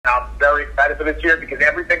very excited for this year because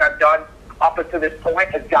everything I've done up until this point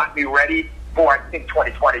has gotten me ready for, I think,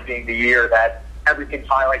 2020 being the year that everything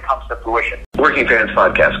finally comes to fruition. Working Fans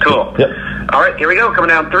Podcast. Cool. Yep. All right, here we go. Coming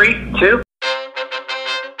down 3, 2.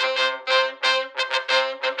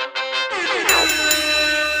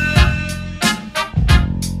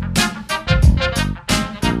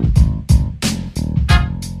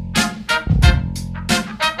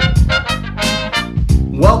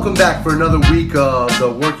 Welcome back for another week of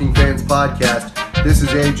the Working Fans Podcast. This is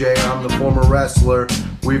AJ. I'm the former wrestler.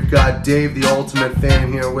 We've got Dave, the ultimate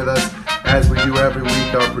fan, here with us. As we do every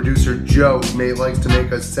week, our producer Joe likes to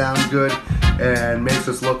make us sound good and makes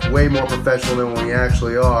us look way more professional than we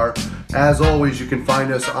actually are. As always, you can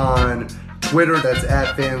find us on Twitter, that's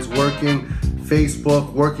 @FansWorking,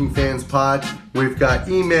 Facebook, Working Fans Pod. We've got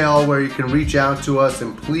email where you can reach out to us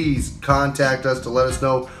and please contact us to let us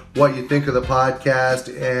know what you think of the podcast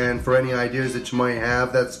and for any ideas that you might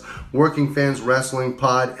have. That's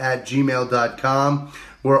workingfanswrestlingpod@gmail.com.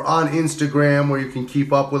 We're on Instagram where you can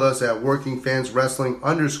keep up with us at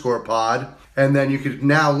workingfanswrestling_pod. And then you can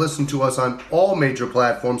now listen to us on all major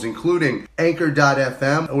platforms, including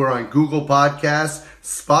Anchor.fm. We're on Google Podcasts,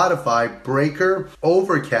 Spotify, Breaker,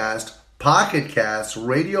 Overcast, Pocket Casts,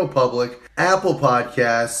 Radio Public, Apple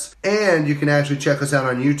Podcasts, and you can actually check us out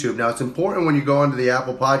on YouTube. Now, it's important when you go onto the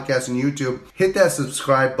Apple Podcasts and YouTube, hit that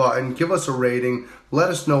subscribe button, give us a rating, let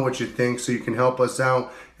us know what you think so you can help us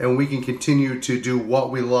out and we can continue to do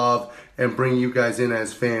what we love and bring you guys in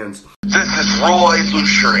as fans. This is Roy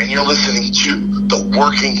Lucier, and you're listening to the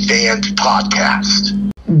Working Fans Podcast.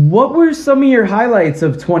 What were some of your highlights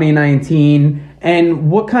of 2019, and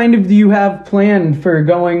what kind of do you have planned for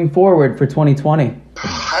going forward for 2020?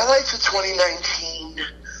 Highlights of 2019,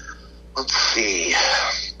 let's see.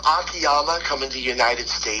 Akiyama coming to the United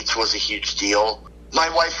States was a huge deal. My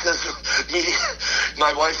wife said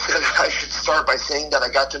I should start by saying that I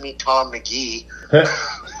got to meet Tom McGee.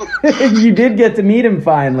 You did get to meet him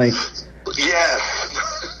finally. Yes.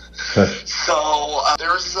 So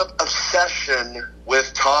there's an obsession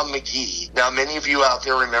with Tom McGee. Now, many of you out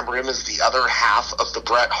there remember him as the other half of the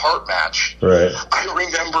Bret Hart match. Right. I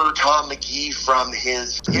remember Tom McGee from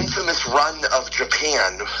his infamous run of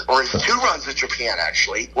Japan, or his 2 runs of Japan,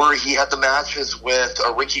 actually, where he had the matches with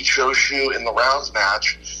Riki Choshu in the rounds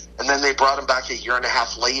match, and then they brought him back a year and a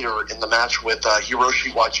half later in the match with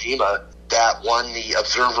Hiroshi Wajima that won the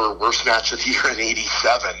Observer Worst Match of the Year in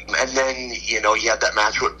 '87. And then, he had that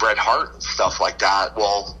match with Bret Hart and stuff like that.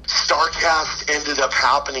 Well, StarCast ended up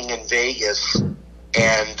happening in Vegas,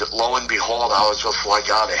 and lo and behold, I was just like,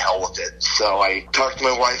 to hell with it. So I talked to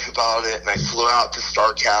my wife about it, and I flew out to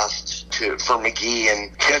StarCast for McGee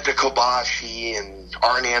and Kenta Kobashi and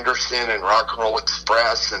Arn Anderson and Rock and Roll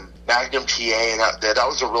Express and Magnum TA, and that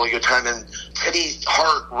was a really good time. And Teddy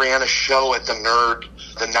Hart ran a show at the Nerd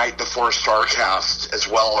the night before StarCast as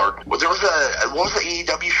well. Or there was what was the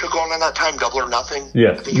AEW show going on that time? Double or Nothing?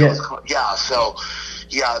 Yeah. I think it was, so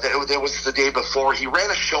that was the day before. He ran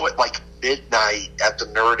a show at like midnight at the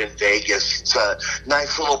Nerd in Vegas. It's a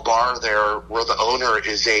nice little bar there where the owner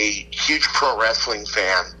is a huge pro wrestling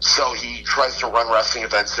fan. So he tries to run wrestling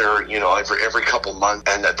events there, every couple months.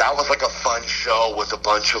 And that was like a fun show with a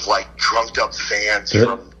bunch of like drunked up fans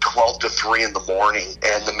from 12 to 3 in the morning.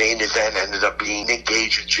 And the main event ended up being Nick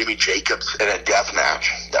Gage and Jimmy Jacobs in a death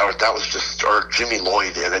match. That was just, or Jimmy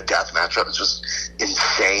Lloyd in a death match. That was just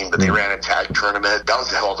insane. But they ran a tag tournament. That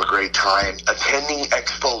was a hell of a great time. Attending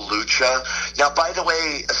Expo Lucha. Now, by the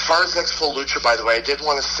way, as far as Expo Lucha, I did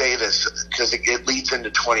want to say this because it leads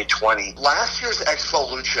into 2020. Last year's Expo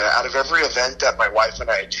Lucha, out of every event that my wife and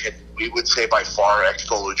I attended, we would say by far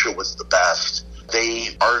Expo Lucha was the best.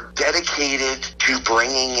 They are dedicated to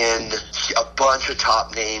bringing in a bunch of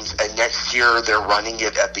top names, and next year they're running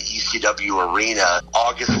it at the ECW Arena,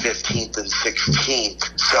 August 15th and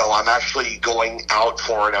 16th. So I'm actually going out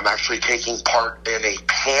for it. I'm actually taking part in a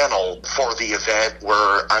panel for the event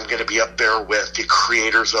where I'm going to be up there with the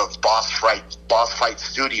creators of Boss Fight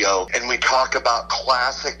Studio, and we talk about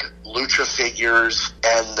classic Lucha figures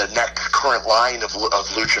and the next current line of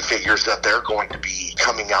Lucha figures that they're going to be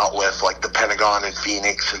coming out with, like the Pentagon and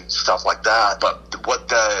Phoenix and stuff like that. But what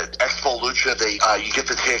the Expo Lucha, you get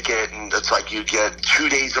the ticket, and it's like you get 2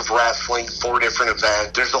 days of wrestling, 4 different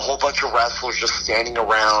events. There's a whole bunch of wrestlers just standing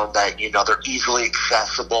around that, they're easily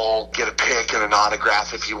accessible. Get a pic and an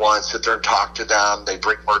autograph if you want. Sit there and talk to them. They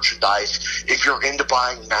bring merchandise. If you're into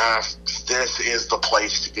buying masks, this is the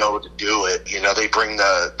place to go to do it. They bring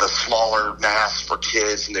the smaller masks for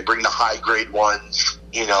kids, and they bring the high grade ones,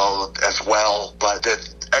 as well. But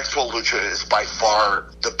Expo Lucha is by far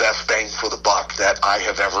the best bang for the buck that I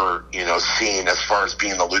have ever, seen as far as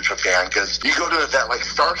being a Lucha fan. Because you go to an event like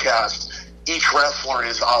StarCast, each wrestler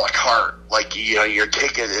is a la carte. Like, your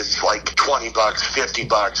ticket is like $20, $50,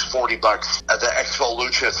 $40. At the Expo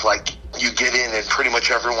Lucha, it's like you get in and pretty much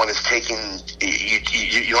everyone is taking,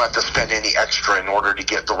 you don't have to spend any extra in order to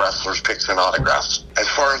get the wrestlers' picks and autographs. As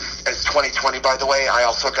far as 2020, by the way, I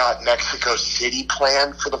also got Mexico City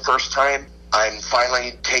planned for the first time. I'm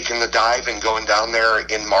finally taking the dive and going down there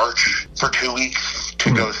in March for 2 weeks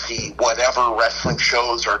to go see whatever wrestling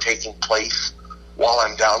shows are taking place while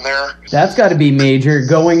I'm down there. That's got to be major,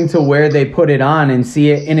 going to where they put it on and see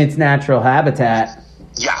it in its natural habitat.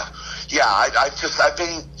 Yeah. I've been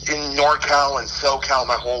in NorCal and SoCal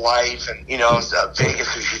my whole life, and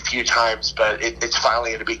Vegas a few times, but it's finally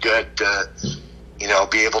going to be good to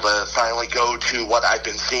be able to finally go to what I've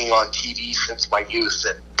been seeing on TV since my youth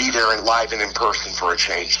and be there and live and in person for a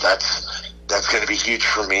change. That's going to be huge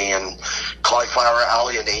for me. And Cauliflower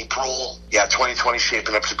Alley in April. Yeah, 2020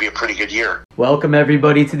 shaping up to be a pretty good year. Welcome,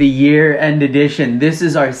 everybody, to the year-end edition. This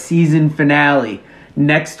is our season finale.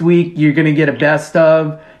 Next week, you're going to get a best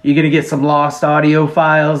of. You're going to get some lost audio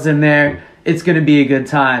files in there. It's going to be a good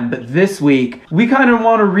time. But this week, we kind of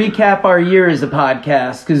want to recap our year as a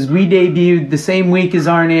podcast because we debuted the same week as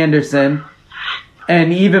Arn Anderson.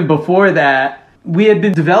 And even before that, we had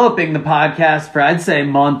been developing the podcast for, I'd say,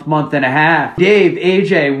 month and a half. Dave,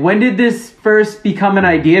 AJ, when did this first become an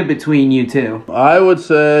idea between you two? I would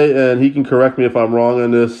say, and he can correct me if I'm wrong on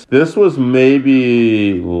this was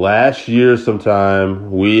maybe last year sometime.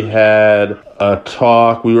 We had a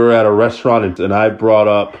talk. We were at a restaurant, and I brought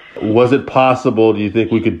up, was it possible, do you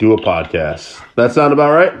think we could do a podcast? That sound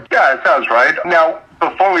about right? Yeah, it sounds right. Now,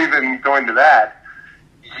 before we even go into that,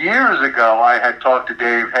 years ago, I had talked to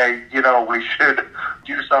Dave, hey, we should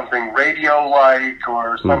do something radio-like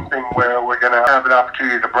or something where we're going to have an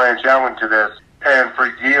opportunity to branch out into this. And for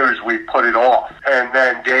years, we put it off. And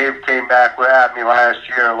then Dave came back at me last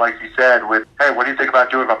year, like he said, with, hey, what do you think about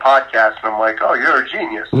doing a podcast? And I'm like, oh, you're a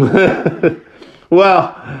genius.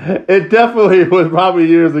 Well, it definitely was probably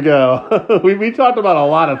years ago. we talked about a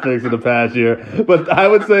lot of things in the past year, but I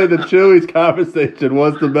would say the Chili's conversation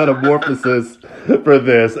was the metamorphosis for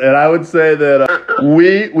this. And I would say that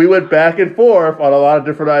we went back and forth on a lot of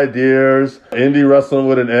different ideas. Indie Wrestling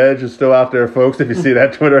with an Edge is still out there, folks, if you see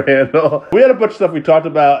that Twitter handle. We had a bunch of stuff we talked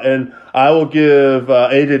about, and I will give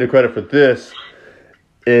AJ the credit for this.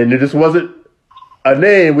 And it just wasn't a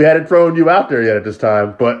name. We hadn't thrown you out there yet at this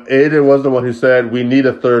time, but AJ was the one who said, we need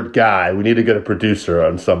a third guy. We need to get a producer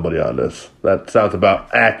on somebody on this. That sounds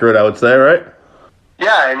about accurate, I would say, right?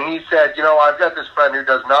 Yeah, and he said, I've got this friend who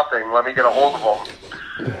does nothing. Let me get a hold of him.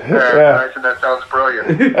 And I said, that sounds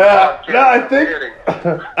brilliant. I think,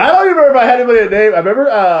 I don't even remember if I had anybody a name.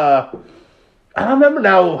 I don't remember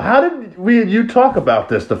now. How did you talk about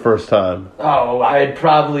this the first time? Oh,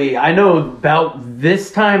 I know about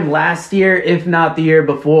this time last year, if not the year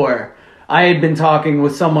before. I had been talking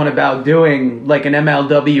with someone about doing like an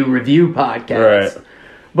MLW review podcast. Right.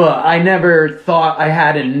 But I never thought I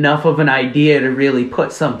had enough of an idea to really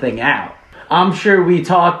put something out. I'm sure we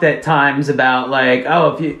talked at times about like,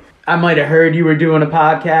 I might have heard you were doing a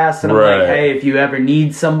podcast, and I'm like, hey, if you ever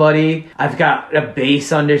need somebody, I've got a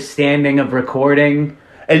base understanding of recording.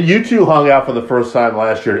 And you two hung out for the first time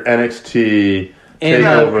last year at NXT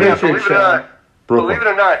TakeOver. Believe it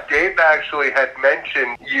or not, Dave actually had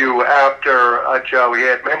mentioned you after Joe. He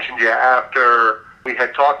had mentioned you after we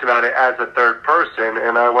had talked about it as a third person,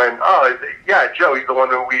 and I went, oh, yeah, Joe, he's the one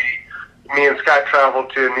that me and Scott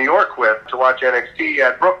traveled to New York with to watch NXT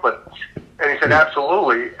at Brooklyn. And he said,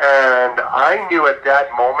 absolutely. And I knew at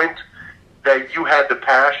that moment that you had the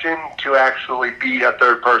passion to actually be a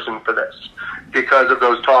third person for this because of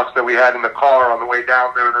those talks that we had in the car on the way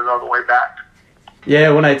down there and then on the way back.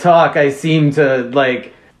 Yeah, when I talk, I seem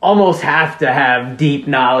to, almost have to have deep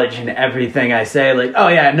knowledge in everything I say. Like, oh,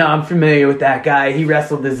 yeah, no, I'm familiar with that guy. He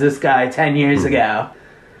wrestled as this guy 10 years ago.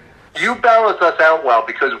 You balance us out well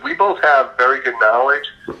because we both have very good knowledge,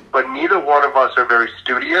 but neither one of us are very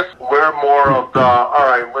studious. We're more of the, all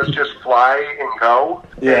right, let's just fly and go.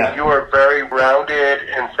 Yeah. And you are very rounded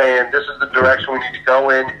and saying, this is the direction we need to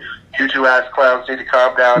go in. You two ass clowns need to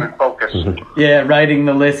calm down and focus. Yeah, writing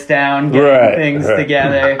the list down, getting things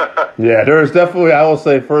together. Yeah, there is definitely, I will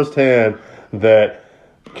say firsthand, that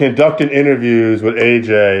conducting interviews with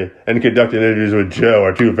AJ and conducting interviews with Joe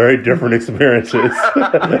are two very different experiences.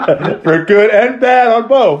 For good and bad on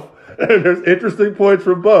both. And there's interesting points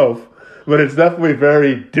from both. But it's definitely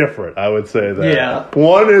very different, I would say that. Yeah.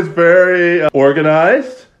 One is very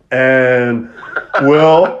organized and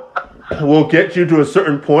will will get you to a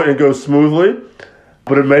certain point and go smoothly,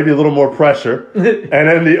 but it may be a little more pressure. And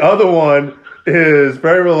then the other one is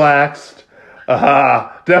very relaxed,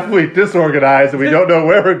 definitely disorganized, and we don't know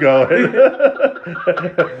where we're going.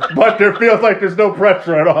 But there feels like there's no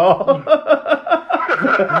pressure at all.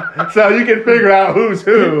 So you can figure out who's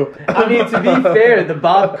who. I mean, to be fair, the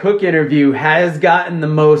Bob Cook interview has gotten the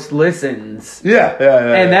most listens. Yeah.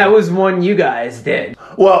 And that was one you guys did.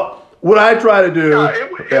 Well, what I try to do...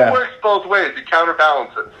 It works both ways. It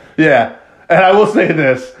counterbalances. Yeah. And I will say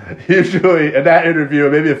this, usually in that interview,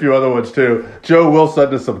 and maybe a few other ones too, Joe will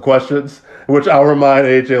send us some questions, which I'll remind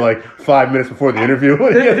AJ like 5 minutes before the interview.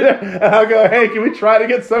 And I'll go, hey, can we try to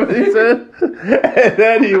get some of these in? And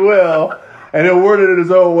then he will. And he'll word it in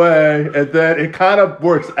his own way, and then it kind of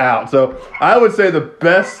works out. So I would say the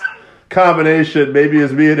best combination maybe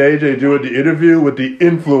is me and AJ doing the interview with the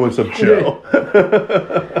influence of Joe. Just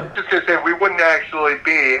going to say, we wouldn't actually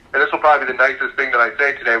be, and this will probably be the nicest thing that I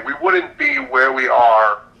say today, we wouldn't be where we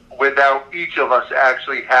are without each of us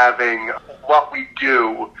actually having what we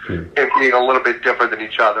do and being a little bit different than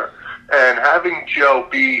each other. And having Joe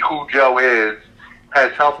be who Joe is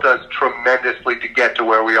has helped us tremendously to get to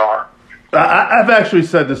where we are. I've actually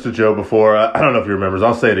said this to Joe before. I don't know if he remembers.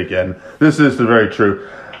 I'll say it again. This is very true.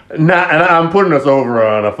 And I'm putting us over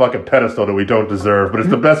on a fucking pedestal that we don't deserve, but it's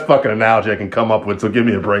the best fucking analogy I can come up with, so give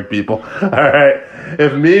me a break, people. All right?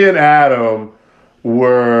 If me and Adam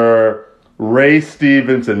were Ray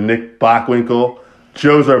Stevens and Nick Bockwinkel,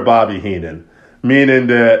 Joe's our Bobby Heenan. Meaning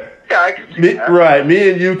that... Yeah, I can see that. Right.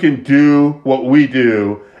 Me and you can do what we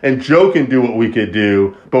do, and Joe can do what we can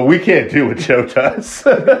do, but we can't do what Joe does.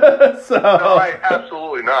 So, no,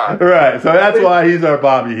 absolutely not. Right, so that's why he's our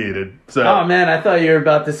Bobby Heenan. So. Oh man, I thought you were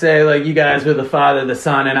about to say like you guys were the Father, the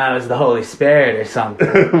Son, and I was the Holy Spirit or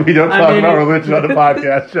something. We don't talk about religion on the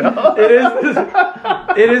podcast show.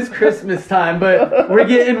 It is Christmas time, but we're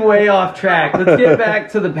getting way off track. Let's get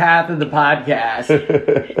back to the path of the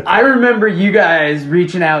podcast. I remember you guys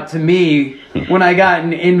reaching out to me when I got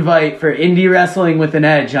an invite for Indie Wrestling with an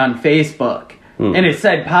Edge on Facebook, and it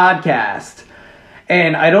said podcast,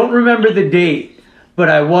 and I don't remember the date, but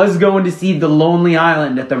I was going to see The Lonely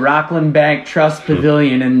Island at the Rockland Bank Trust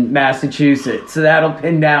Pavilion in Massachusetts, so that'll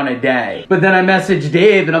pin down a day. But then I messaged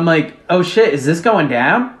Dave, and I'm like, oh shit, is this going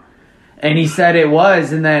down? And he said it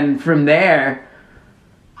was, and then from there,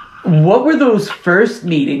 what were those first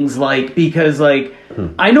meetings like? Because, like,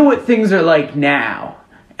 I know what things are like now,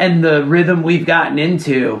 and the rhythm we've gotten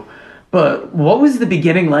into, but what was the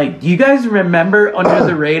beginning like? Do you guys remember Under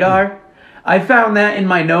the Radar? I found that in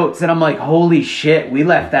my notes, and I'm like, holy shit, we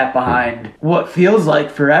left that behind what feels like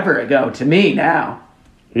forever ago to me now.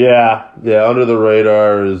 Yeah, Under the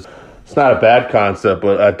Radar is... It's not a bad concept,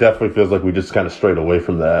 but it definitely feels like we just kind of strayed away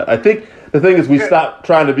from that. I think the thing is we stopped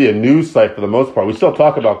trying to be a news site for the most part. We still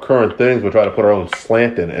talk about current things, but try to put our own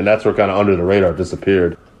slant in it, and that's where kind of Under the Radar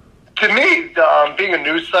disappeared. To me, being a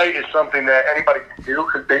news site is something that anybody can do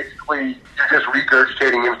because basically you're just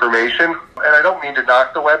regurgitating information. And I don't mean to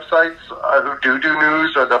knock the websites who do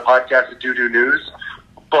news or the podcasts that do news.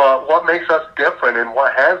 But what makes us different and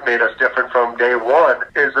what has made us different from day one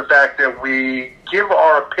is the fact that we give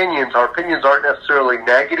our opinions. Our opinions aren't necessarily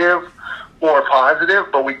negative or positive,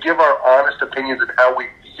 but we give our honest opinions and how we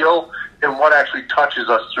feel and what actually touches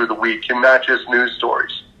us through the week and not just news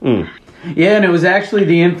stories. Yeah, and it was actually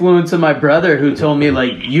the influence of my brother who told me,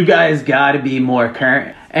 like, you guys got to be more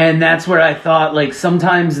current. And that's where I thought, like,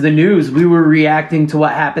 sometimes the news, we were reacting to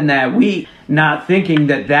what happened that week, not thinking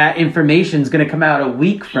that information's going to come out a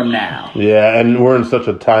week from now. Yeah, and we're in such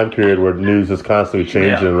a time period where news is constantly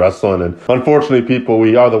changing in wrestling. And unfortunately, people,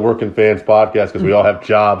 we are the Working Fans podcast because we all have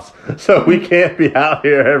jobs. So we can't be out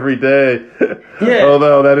here every day. Yeah.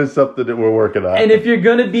 Although that is something that we're working on. And if you're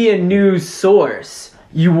going to be a news source,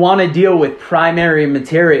 you want to deal with primary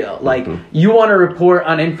material. Like, you want to report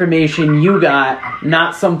on information you got,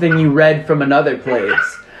 not something you read from another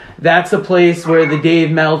place. That's a place where the Dave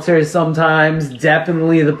Meltzers sometimes,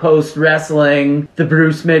 definitely the post-wrestling, the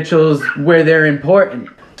Bruce Mitchells, where they're important.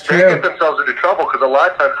 They get themselves into trouble because a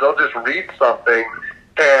lot of times they'll just read something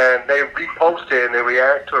and they repost it and they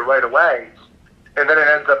react to it right away. And then it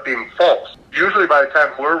ends up being false. Usually by the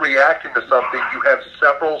time we're reacting to something, you have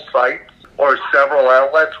several sites or several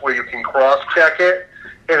outlets where you can cross-check it,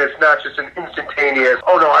 and it's not just an instantaneous,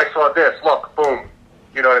 oh no, I saw this, look, boom.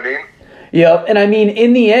 You know what I mean? Yep, and I mean,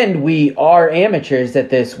 in the end, we are amateurs at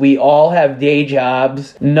this. We all have day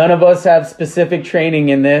jobs. None of us have specific training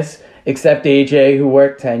in this, except AJ, who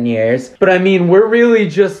worked 10 years. But I mean, we're really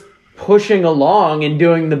just pushing along and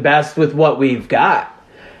doing the best with what we've got.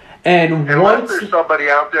 And Unless once there's somebody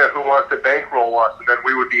out there who wants to bankroll us, then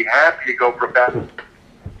we would be happy to go professional.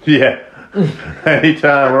 Yeah.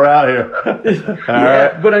 Anytime we're out here.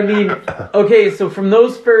 yeah, but I mean, okay, so from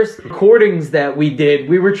those first recordings that we did,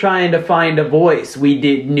 we were trying to find a voice. We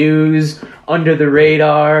did news, Under the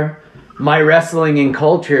Radar, My Wrestling and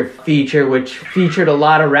Culture feature, which featured a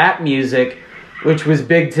lot of rap music, which was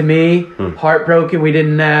big to me. Heartbroken we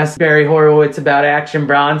didn't ask Barry Horowitz about Action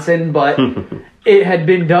Bronson, but it had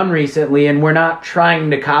been done recently, and we're not trying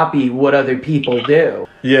to copy what other people do.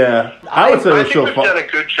 Yeah. I would say I we're think still we've done a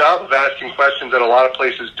good job of asking questions that a lot of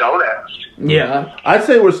places don't ask. Yeah. I'd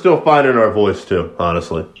say we're still finding our voice too,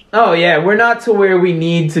 honestly. Oh, yeah, we're not to where we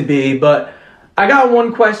need to be, but I got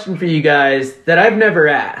one question for you guys that I've never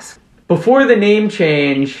asked. Before the name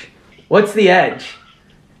change, what's the edge?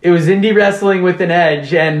 It was indie wrestling with an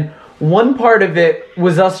edge, and one part of it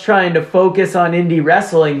was us trying to focus on indie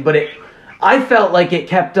wrestling, but I felt like it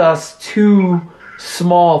kept us too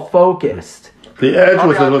small focused. The edge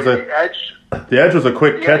was The edge was a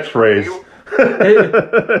quick catchphrase. It-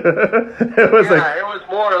 It was like, it was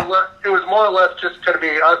more or less just going to be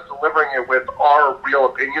us delivering it with our real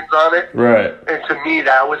opinions on it. right. And to me,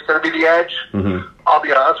 that was going to be the edge. I'll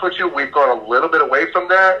be honest with you, we've gone a little bit away from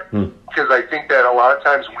that because I think that a lot of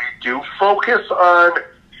times we do focus on.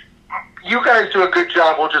 You guys do a good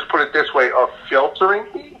job. We'll just put it this way: of filtering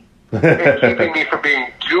me and keeping me from being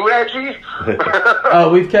too edgy.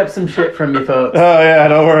 Oh, we've kept some shit from you folks. Oh yeah,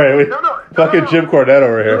 don't worry. Fucking no. Jim Cornette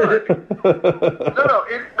over here.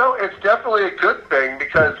 It's definitely a good thing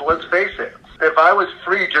because let's face it, if I was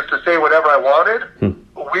free just to say whatever I wanted,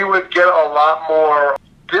 we would get a lot more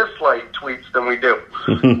dislike tweets than we do.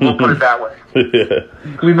 We'll put it that way.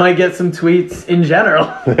 We might get some tweets in general.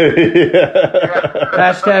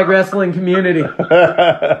 Hashtag wrestling community.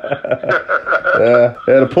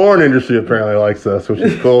 The porn industry apparently likes us, which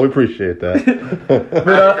is cool. We appreciate that.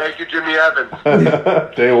 Thank you, Jimmy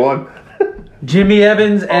Evans. Day one. Jimmy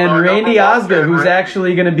Evans and Although Randy number one Osgood, fan, who's Randy.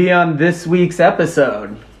 actually going to be on this week's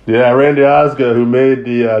episode. Yeah, Randy Osgood, who made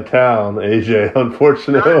the town, AJ,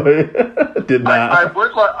 unfortunately, did not. I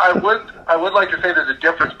would like to say there's a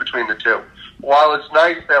difference between the two. While it's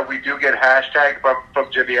nice that we do get hashtag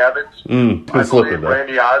from Jimmy Evans, I believe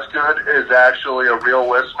Randy Osgood is actually a real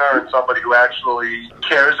listener and somebody who actually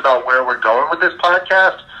cares about where we're going with this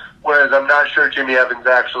podcast, whereas I'm not sure Jimmy Evans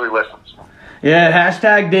actually listens. Yeah,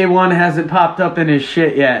 hashtag day one hasn't popped up in his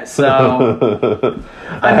shit yet, so...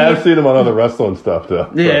 I have seen him on other wrestling stuff,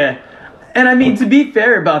 though. Yeah. And I mean, to be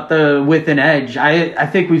fair about the With an Edge, I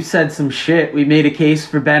think we've said some shit. We made a case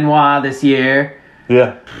for Benoit this year.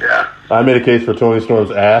 Yeah. I made a case for Tony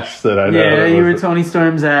Storm's ass that I know. Yeah, you were Tony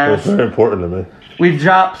Storm's ass. It's very important to me. We've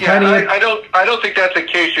dropped plenty of... I don't think that's a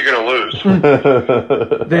case you're going to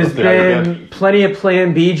lose. There's been plenty of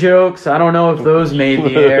Plan B jokes. I don't know if those made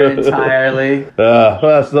the air entirely.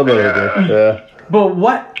 Well, some of it did. Yeah. But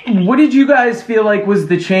what did you guys feel like was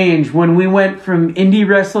the change when we went from Indie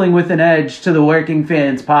Wrestling with an Edge to the Working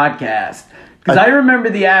Fans podcast? Because I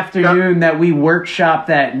remember the afternoon that we workshopped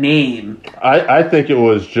that name. I think it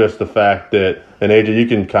was just the fact that, and AJ, you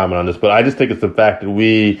can comment on this, but I just think it's the fact that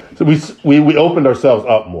we opened ourselves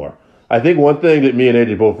up more. I think one thing that me and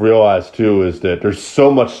AJ both realized too is that there's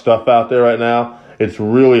so much stuff out there right now. It's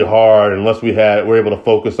really hard unless we're able to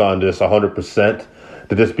focus on this 100%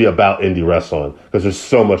 to just be about indie wrestling because there's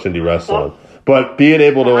so much indie wrestling. But being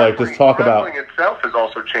able to just talk about wrestling itself has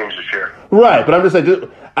also changed this year. Right, but I'm just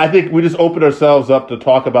saying, I think we just opened ourselves up to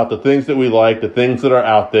talk about the things that we like, the things that are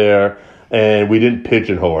out there, and we didn't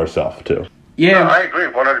pigeonhole ourselves to. Yeah. No, I agree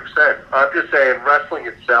 100%. I'm just saying wrestling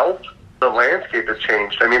itself, the landscape has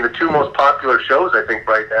changed. I mean, the two most popular shows, I think,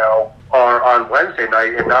 right now are on Wednesday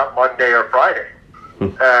night and not Monday or Friday.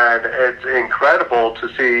 And it's incredible to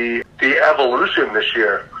see the evolution this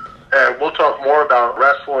year. And we'll talk more about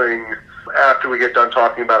wrestling after we get done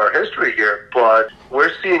talking about our history here, but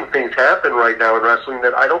we're seeing things happen right now in wrestling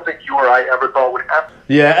that I don't think you or I ever thought would happen.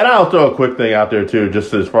 Yeah, and I'll throw a quick thing out there too,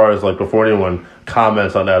 just as far as before anyone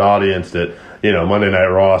comments on that audience that, Monday Night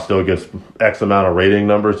Raw still gets X amount of rating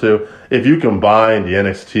number too. If you combine the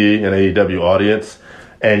NXT and AEW audience,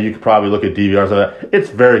 and you could probably look at DVRs of that,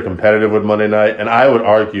 it's very competitive with Monday Night, and I would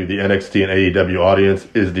argue the NXT and AEW audience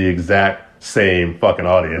is the exact same fucking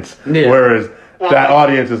audience, whereas that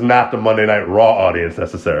audience is not the Monday Night Raw audience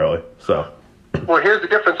necessarily. So, well, here's the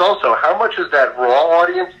difference also. How much is that Raw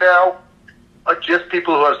audience now? Just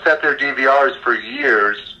people who have set their DVRs for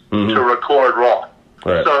years to record Raw.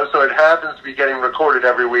 Right. So it happens to be getting recorded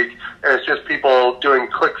every week, and it's just people doing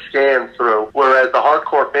quick scans through, whereas the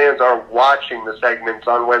hardcore fans are watching the segments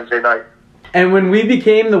on Wednesday night. And when we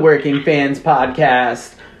became the Working Fans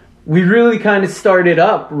podcast, we really kind of started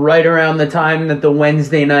up right around the time that the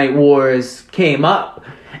Wednesday Night Wars came up.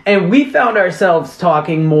 And we found ourselves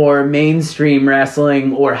talking more mainstream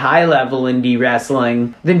wrestling or high-level indie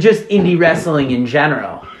wrestling than just indie wrestling in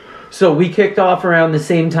general. So we kicked off around the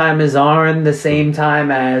same time as Arn, the same time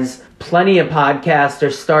as plenty of podcasts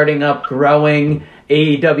are starting up, growing.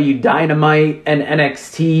 AEW Dynamite and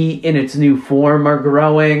NXT in its new form are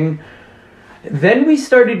growing. Then we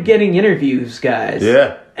started getting interviews, guys.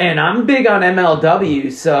 Yeah. And I'm big on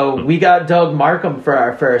MLW, so we got Doug Markham for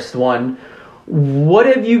our first one. What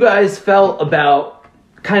have you guys felt about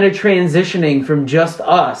kind of transitioning from just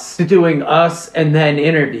us to doing us and then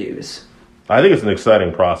interviews? I think it's an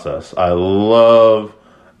exciting process. I love,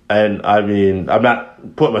 and I mean, I'm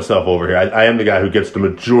not putting myself over here. I am the guy who gets the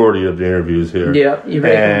majority of the interviews here. Yeah, you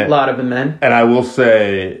make a lot of them then. And I will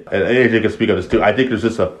say, and AJ can speak on this too, I think there's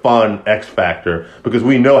just a fun X factor because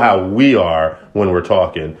we know how we are when we're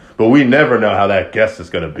talking, but we never know how that guest is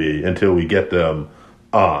going to be until we get them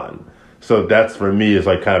on. So that's, for me, is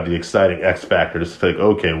like kind of the exciting X factor. Just to think,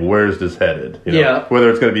 okay, where's this headed? You know? Yeah.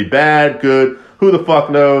 Whether it's going to be bad, good, who the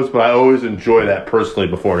fuck knows, but I always enjoy that personally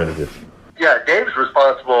before an interview. Yeah, Dave's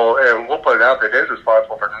responsible, and we'll put it out there, Dave's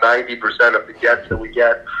responsible for 90% of the guests that we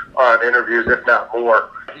get on interviews, if not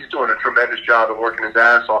more. He's doing a tremendous job of working his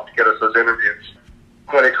ass off to get us those interviews.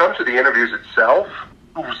 When it comes to the interviews itself,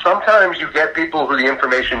 sometimes you get people who the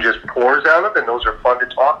information just pours out of, and those are fun to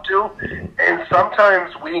talk to. And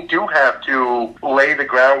sometimes we do have to lay the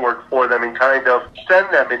groundwork for them and kind of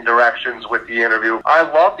send them in directions with the interview. I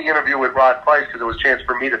love the interview with Rod Price because it was a chance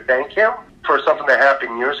for me to thank him for something that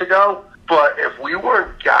happened years ago. But if we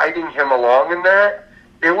weren't guiding him along in that,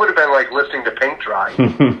 it would have been like listening to paint dry.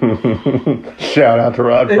 Shout out to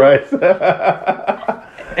Rod Price.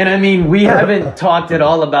 And I mean, we haven't talked at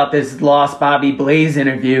all about this Lost Bobby Blaze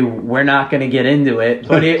interview. We're not going to get into it,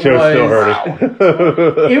 but it Joe still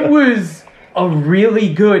heard it was a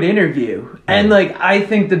really good interview. And like, I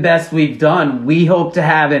think the best we've done. We hope to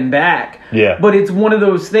have him back. Yeah. But it's one of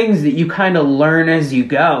those things that you kind of learn as you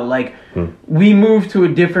go. Like, we moved to a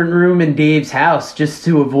different room in Dave's house just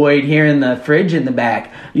to avoid hearing the fridge in the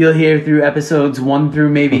back. You'll hear through episodes 1 through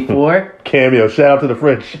maybe 4. Cameo, shout out to the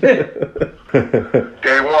fridge. Day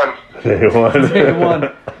one. Day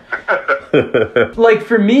one. Like,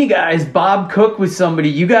 for me, guys, Bob Cook was somebody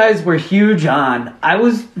you guys were huge on. I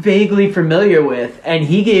was vaguely familiar with, and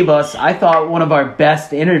he gave us, I thought, one of our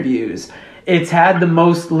best interviews. It's had the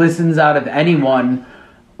most listens out of anyone.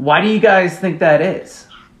 Why do you guys think that is?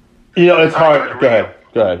 You know, it's hard. Go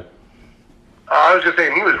ahead. I was just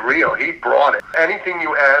saying, he was real. He brought it. Anything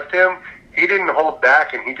you asked him, he didn't hold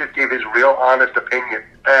back, and he just gave his real honest opinion.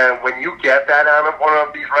 And when you get that out of one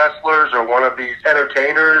of these wrestlers or one of these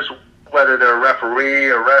entertainers, whether they're a referee,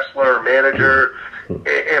 a wrestler, a manager,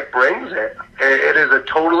 it brings it. It is a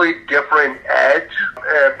totally different edge,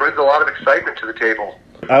 and it brings a lot of excitement to the table.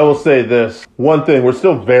 I will say this. One thing, we're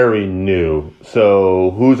still very new,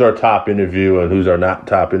 so who's our top interview and who's our not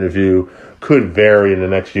top interview could vary in the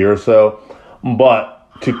next year or so. But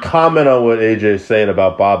to comment on what AJ is saying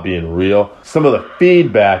about Bob being real, some of the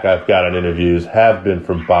feedback I've got on interviews have been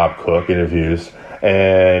from Bob Cook interviews,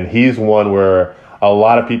 and he's one where a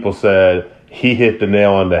lot of people said he hit the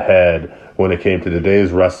nail on the head when it came to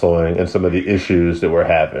today's wrestling and some of the issues that we're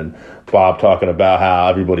having. Bob talking about how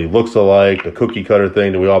everybody looks alike, the cookie cutter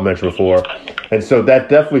thing that we all mentioned before. And so that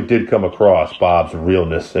definitely did come across, Bob's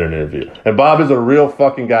realness in an interview. And Bob is a real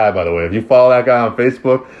fucking guy, by the way. If you follow that guy on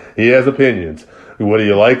Facebook, he has opinions. Whether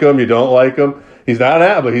you like him, you don't like him, he's not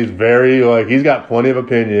that, but he's very, he's got plenty of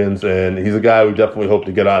opinions, and he's a guy we definitely hope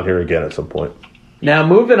to get on here again at some point. Now,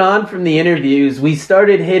 moving on from the interviews, we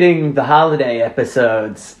started hitting the holiday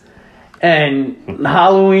episodes. And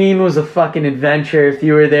Halloween was a fucking adventure if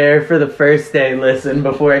you were there for the first day, listen,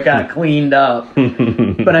 before it got cleaned up.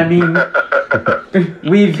 But I mean,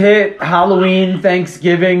 we've hit Halloween,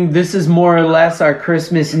 Thanksgiving. This is more or less our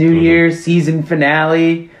Christmas, New Year season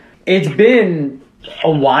finale. It's been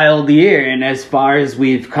a wild year, and as far as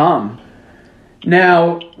we've come.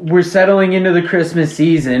 Now, we're settling into the Christmas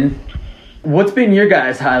season. What's been your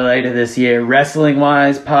guys' highlight of this year?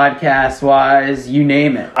 Wrestling-wise, podcast-wise, you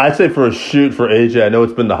name it. I'd say for a shoot for AJ, I know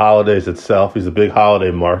it's been the holidays itself. He's a big holiday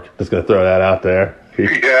mark. Just going to throw that out there.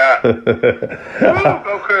 Yeah. Woo,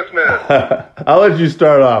 go Christmas. I'll let you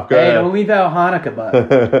start off. Go ahead. Don't leave out Hanukkah, bud.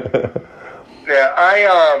 Yeah,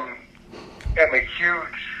 I am a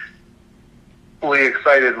hugely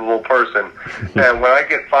excited little person. And when I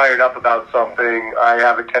get fired up about something, I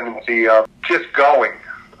have a tendency of just going.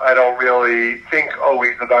 I don't really think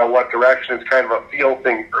always about what direction. It's kind of a feel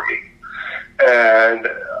thing for me. And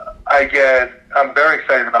I get I'm very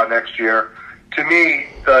excited about next year. To me,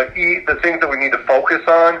 the things that we need to focus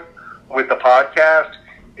on with the podcast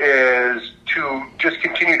is to just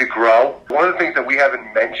continue to grow. One of the things that we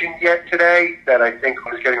haven't mentioned yet today that I think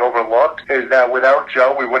was getting overlooked is that without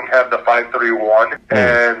Joe, we wouldn't have the 531.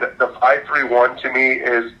 And the 531 to me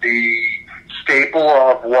is the staple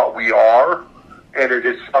of what we are, and it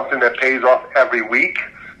is something that pays off every week.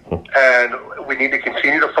 And we need to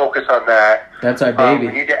continue to focus on that. That's our baby.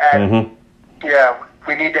 We need to add,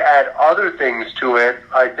 we need to add other things to it.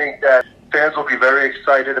 I think that fans will be very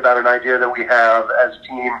excited about an idea that we have as a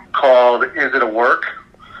team called Is It a Work?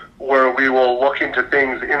 Where we will look into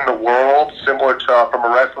things in the world, similar to from a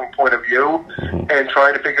wrestling point of view, and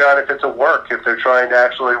trying to figure out if it's a work, if they're trying to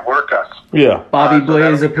actually work us. Yeah. Bobby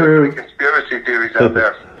Blaze approved. Conspiracy theories out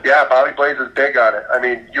there. Yeah, Bobby Blaze is big on it. I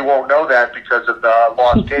mean, you won't know that because of the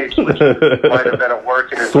lost tapes, which might have been at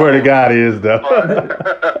work. Swear to God, he is, though.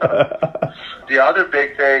 The other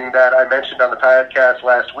big thing that I mentioned on the podcast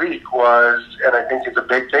last week was, and I think it's a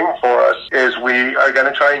big thing for us, is we are going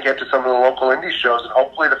to try and get to some of the local indie shows, and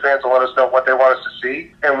hopefully the fans will let us know what they want us to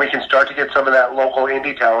see, and we can start to get some of that local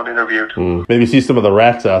indie talent interviewed. Maybe see some of the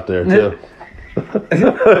rats out there, too.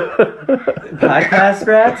 Podcast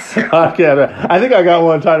rats? Podcast. I think I got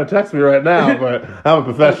one trying to text me right now, but I'm a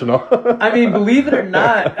professional. I mean, believe it or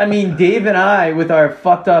not, Dave and I, with our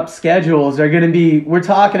fucked up schedules, we're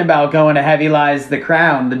talking about going to Heavy Lies the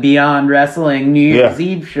Crown, the Beyond Wrestling New Year's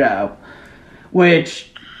Eve show,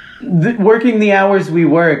 which working the hours we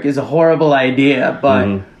work is a horrible idea,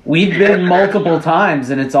 but we've been multiple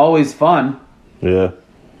times and it's always fun. Yeah.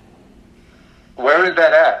 Where is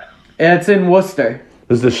that at? It's in Worcester.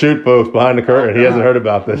 This is the shoot, folks, behind the curtain. He hasn't heard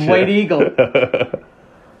about this White yet. Eagle.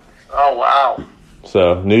 Oh, wow.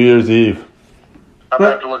 So, New Year's Eve. I'm going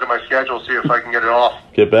to have to look at my schedule, see if I can get it off.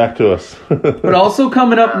 Get back to us. But also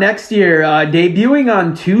coming up next year, debuting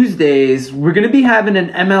on Tuesdays, we're going to be having an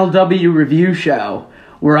MLW review show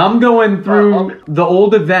where I'm going through the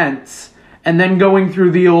old events and then going through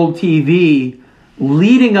the old TV,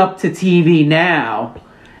 leading up to TV now,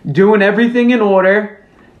 doing everything in order.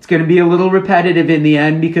 It's going to be a little repetitive in the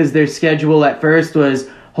end because their schedule at first was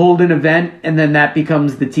hold an event and then that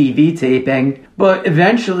becomes the TV taping. But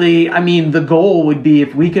eventually, the goal would be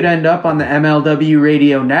if we could end up on the MLW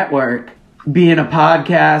Radio Network, being a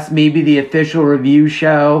podcast, maybe the official review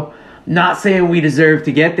show. Not saying we deserve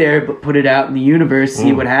to get there, but put it out in the universe,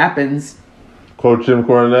 see what happens. Quote Jim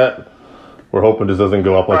Cornette, we're hoping this doesn't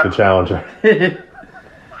go up like the Challenger.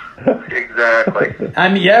 Exactly.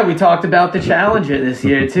 We talked about the Challenger this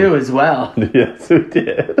year too, as well. Yes, we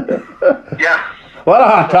did. Yeah. A lot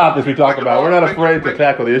of hot topics we talk about. We're not afraid to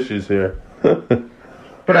tackle the issues here.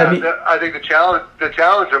 But I think the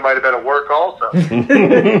Challenger might have been a work also.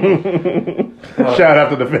 Shout out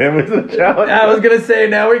to the families of the Challenger. I was gonna say,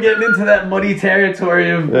 now we're getting into that muddy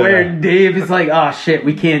territory of where Dave is like, oh shit,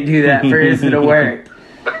 we can't do that for Is It a Work?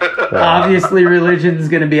 Obviously, religion's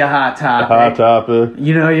going to be a hot topic. Hot topic.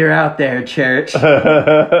 You know you're out there, church.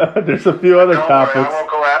 There's a few other topics. Worry,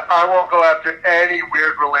 I won't go after any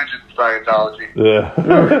weird religion, Scientology.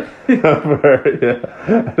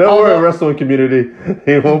 Don't worry, wrestling community.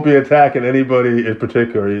 He won't be attacking anybody in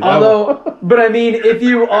particular. If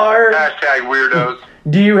you are... Hashtag weirdos.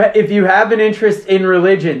 If you have an interest in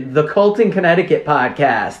religion, the Cult in Connecticut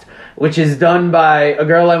podcast, which is done by a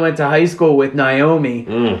girl I went to high school with, Naomi,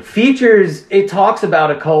 it talks about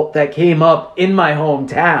a cult that came up in my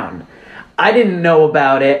hometown. I didn't know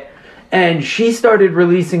about it, and she started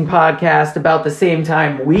releasing podcasts about the same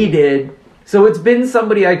time we did. So it's been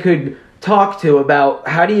somebody I could talk to about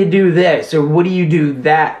how do you do this, or what do you do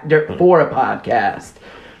that for a podcast.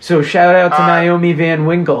 So shout out to Naomi Van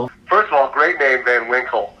Winkle. First of all, great name, Van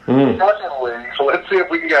Winkle. Secondly, let's see if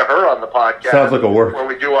we can get her on the podcast. Sounds like a work. When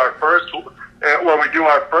we do our first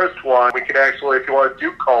one, we can actually, if you want to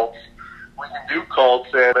do cults, we can do cults,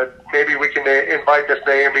 and maybe we can invite this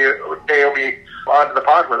Naomi onto the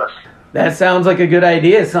pod with us. That sounds like a good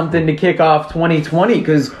idea, something to kick off 2020,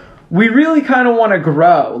 because we really kind of want to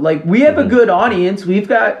grow. Like, we have a good audience. We've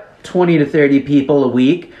got 20 to 30 people a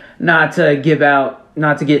week, not to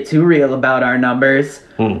get too real about our numbers.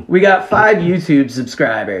 We got 5 YouTube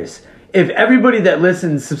subscribers. If everybody that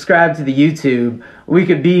listens subscribed to the YouTube, we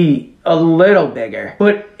could be a little bigger.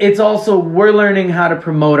 But it's also, we're learning how to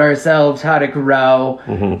promote ourselves, how to grow.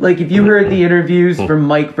 Like, if you heard the interviews from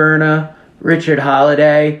Mike Verna, Richard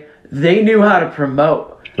Holiday, they knew how to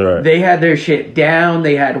promote. Right. They had their shit down.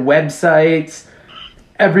 They had websites.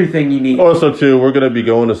 Everything you need. Also, too, we're going to be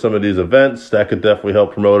going to some of these events that could definitely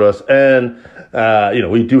help promote us. And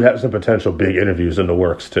we do have some potential big interviews in the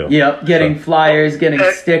works too. Yep, getting flyers, getting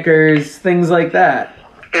stickers, things like that.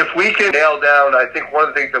 If we can nail down, I think one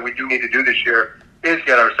of the things that we do need to do this year is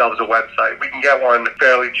get ourselves a website. We can get one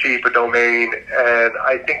fairly cheap, a domain, and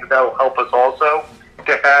I think that will help us also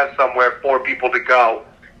to have somewhere for people to go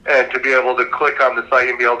and to be able to click on the site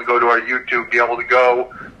and be able to go to our YouTube, be able to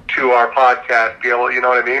go to our podcast, be able, you know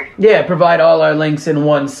what I mean? Yeah, provide all our links in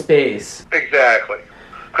one space. Exactly.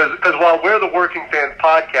 Because while we're the Working Fans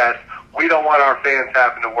podcast, we don't want our fans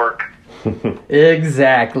having to work.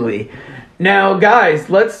 Exactly. Now, guys,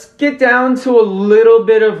 let's get down to a little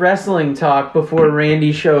bit of wrestling talk before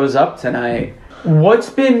Randy shows up tonight. What's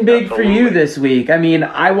been big for you this week? I mean,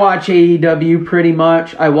 I watch AEW pretty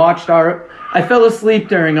much. I fell asleep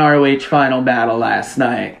during ROH Final Battle last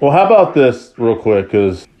night. Well, how about this real quick?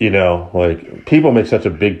 Because, people make such a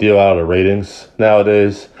big deal out of the ratings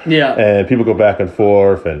nowadays. Yeah. And people go back and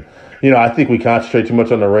forth. And, I think we concentrate too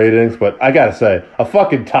much on the ratings. But I got to say, a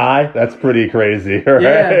fucking tie, that's pretty crazy. Right?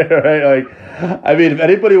 Yeah. Right? If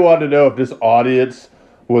anybody wanted to know if this audience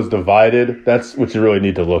was divided, that's what you really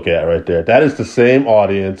need to look at right there. That is the same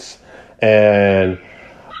audience. And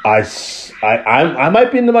I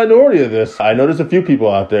might be in the minority of this. I know there's a few people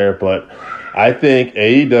out there, but I think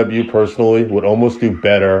AEW personally would almost do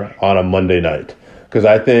better on a Monday night because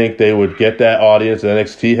I think they would get that audience that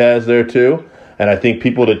NXT has there too. And I think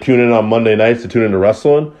people that tune in on Monday nights to tune into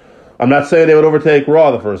wrestling, I'm not saying they would overtake Raw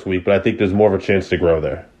the first week, but I think there's more of a chance to grow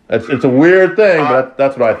there. It's a weird thing, but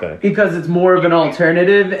that's what I think. Because it's more of an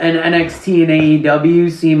alternative, and NXT and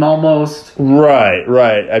AEW seem almost...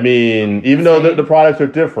 Right. I mean, even though the products are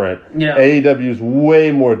different, AEW is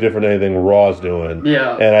way more different than anything Raw's doing.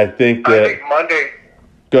 Yeah. And I think that... I think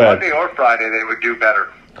Monday or Friday they would do better.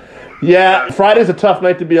 Yeah, Friday's a tough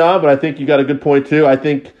night to be on, but I think you got a good point, too.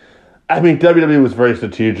 WWE was very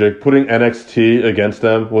strategic. Putting NXT against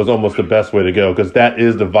them was almost the best way to go, because that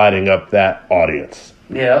is dividing up that audience.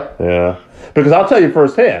 Yeah. Because I'll tell you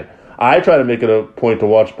firsthand, I try to make it a point to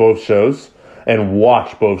watch both shows and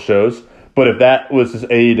watch both shows. But if that was just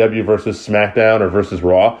AEW versus SmackDown or versus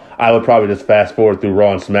Raw, I would probably just fast forward through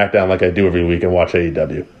Raw and SmackDown like I do every week and watch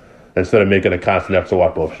AEW instead of making a constant effort to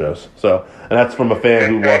watch both shows. So, and that's from a fan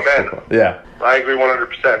who watches. Yeah. I agree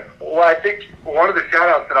 100%. Well, I think one of the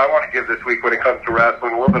shout-outs that I want to give this week when it comes to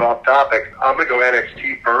wrestling, a little bit off topic, I'm going to go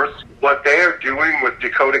NXT first. What they are doing with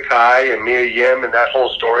Dakota Kai and Mia Yim and that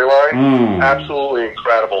whole storyline, absolutely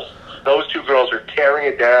incredible. Those two girls are tearing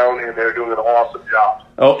it down, and they're doing an awesome job.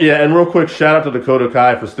 Oh, yeah, and real quick, shout-out to Dakota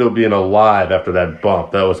Kai for still being alive after that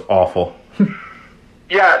bump. That was awful.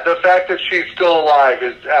 Yeah, the fact that she's still alive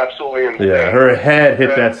is absolutely insane. Yeah, her head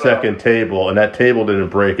hit that second table, and that table didn't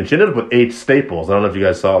break. And she ended up with 8 staples. I don't know if you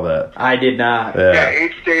guys saw that. I did not. Yeah,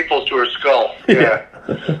 8 staples to her skull. Yeah.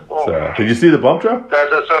 So, did you see the bump drop?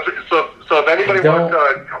 So if anybody wants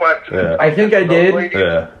to question... I think I did.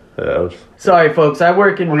 Yeah. Sorry, folks. I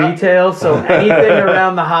work in retail, so anything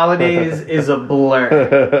around the holidays is a blur.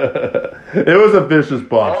 It was a vicious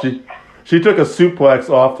bump. She took a suplex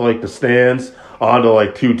off the stands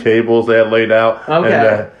onto 2 tables they had laid out. Okay.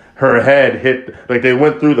 And her head hit, they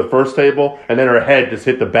went through the first table, and then her head just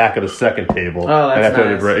hit the back of the second table. Oh, that's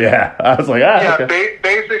nice. Yeah, I was like, okay.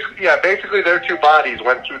 Basically their 2 bodies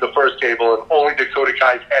went through the first table, and only Dakota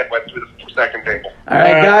Kai's head went through the second table. All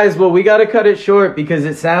right, guys, well, we got to cut it short because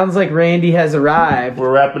it sounds like Randy has arrived.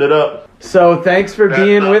 We're wrapping it up. So thanks for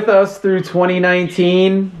being with us through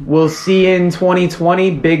 2019. We'll see you in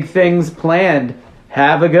 2020. Big things planned.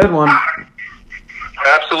 Have a good one.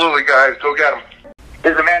 Absolutely, guys. Go get them.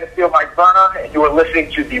 This is Amanda Field, Mike Vernon, and you are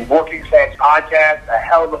listening to the Working Fans Podcast, a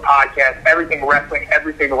hell of a podcast, everything wrestling,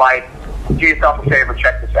 everything life. Do yourself a favor,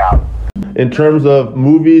 check this out. In terms of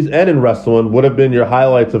movies and in wrestling, what have been your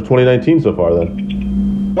highlights of 2019 so far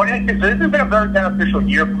then? Well, this has been a very beneficial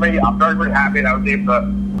year for me. I'm very, very happy that I was able to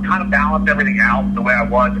kind of balance everything out the way I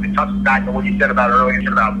was. And it touches back to what you said about earlier,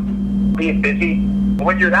 about being busy.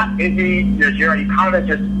 When you're that busy, you're kind of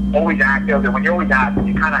just always active, and when you're always active,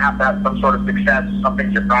 you kind of have to have some sort of success,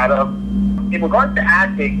 something you're proud of. In regards to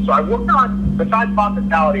acting, so I worked on, besides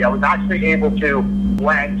Hospitality, I was actually able to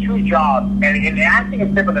land 2 jobs, and acting is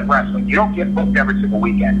different than wrestling. You don't get booked every single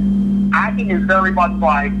weekend. Acting is very much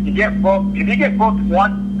like, you get booked, if you get booked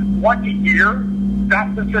once a year,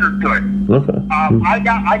 that's considered good. Okay.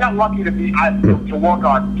 I got lucky to work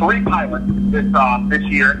on 3 pilots this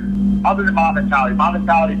year, other than Mom Mentality. Mom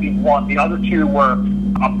Mentality being one. The other 2 were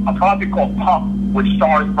a project called Pump, which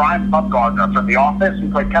stars Brian Bumgarner from The Office,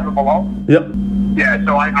 who played Kevin Malone. Yep. Yeah,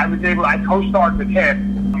 so I co-starred with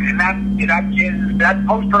him, and that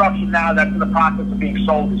post-production now, that's in the process of being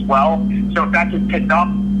sold as well. So if that gets picked up,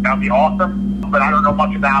 that would be awesome. but I don't know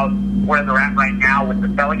much about where they're at right now with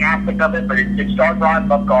the selling aspect of it. But it started Ron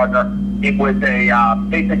Bumgardner. It was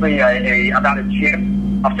basically about a gym.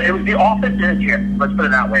 It was The Office in a gym. Let's put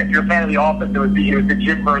it that way. If you're a fan of The Office, it was the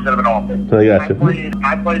gym version of an office. I got you.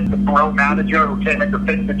 I played the bro manager who came in to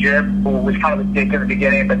fix the gym, who was kind of a dick in the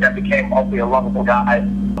beginning, but then became hopefully a lovable guy.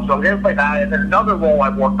 So I didn't play that. And then another role I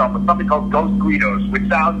worked on was something called Ghost Guidos, which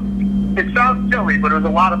sounds silly, but it was a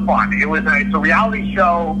lot of fun. It's a reality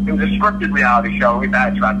show. It was a scripted reality show. We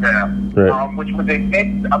backtracked there, right. Which was a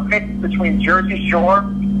mix between Jersey Shore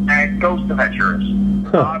and Ghost Adventures.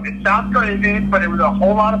 It sounds crazy, but it was a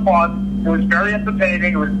whole lot of fun. It was very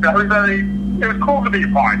entertaining. It was it was cool to be a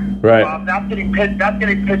part. Right. That's getting pitched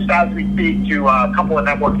as we speak to a couple of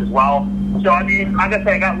networks as well. So I mean, like I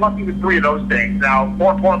say, I got lucky with 3 of those things. Now,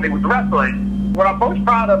 more importantly, with wrestling, what I'm most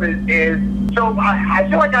proud of is so I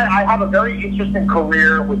feel like I have a very interesting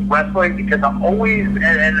career with wrestling because I'm always,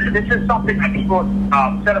 and this is something that people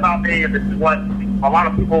said about me, and this is what a lot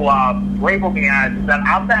of people label me as, is that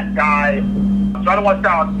I'm that guy. So I don't want to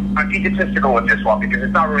sound egotistical with this one because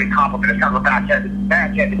it's not really a compliment. It's kind of a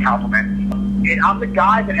backhanded compliment. I'm the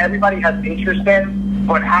guy that everybody has interest in,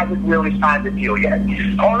 but hasn't really signed the deal yet.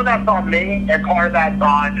 Part of that's on me, and part of that's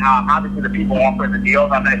on obviously the people offering the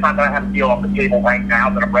deals. I mean, it's not that I have a deal on the table right now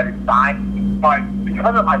that I'm ready to sign, but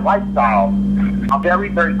because of my lifestyle, I'm very,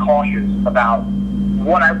 very cautious about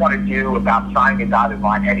what I want to do about signing a dotted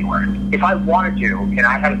line anywhere. If I wanted to, and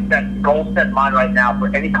I had a goal set in mind right now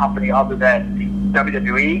for any company other than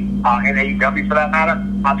WWE and AEW for that matter,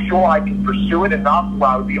 I'm sure I can pursue it enough where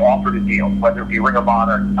I would be offered a deal, whether it be Ring of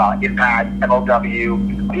Honor, Impact,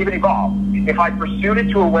 MLW, even Evolve. If I pursued it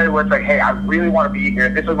to a way where it's like, hey, I really want to be here,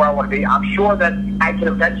 this is where I want to be, I'm sure that I can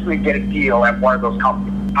eventually get a deal at one of those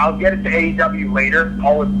companies. I'll get it to AEW later,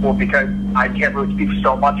 because I can't really speak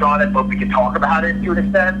so much on it, but we can talk about it to an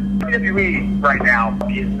extent. WWE right now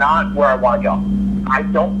is not where I want to go. I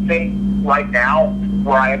don't think right now,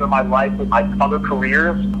 where I am in my life with my other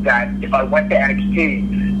careers, that if I went to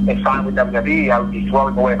NXT and signed with WWE, I would be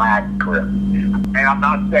throwing away my acting career. And I'm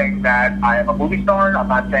not saying that I am a movie star. I'm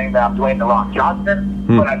not saying that I'm Dwayne "The Rock" Johnson,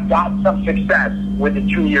 but I've got some success within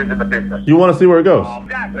 2 years in the business. You want to see where it goes.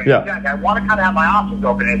 Exactly. Yeah. Exactly. I want to kind of have my options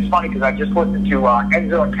open. And it's funny because I just listened to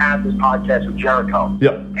Enzo and Kaz's podcast with Jericho.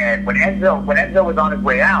 Yep. And when Enzo was on his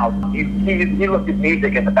way out, he looked at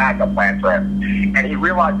music as a backup plan for him. And he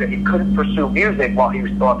realized that he couldn't pursue music while he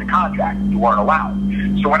was still under contract. You weren't allowed.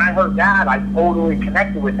 So when I heard that, I totally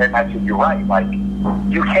connected with him. I said, you're right. Like,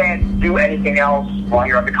 you can't do anything else while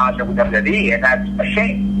you're under contract with WWE, and that's a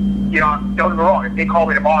shame. You know, don't get me wrong, if they call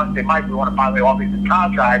me tomorrow and say, Mike, we want to finally offer you this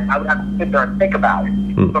contract, I would have to sit there and think about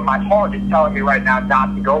it. But my heart is telling me right now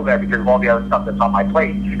not to go there because of all the other stuff that's on my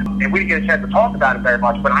plate. And we didn't get a chance to talk about it very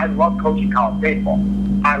much, but I love coaching college baseball.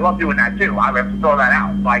 I love doing that too. I have to throw that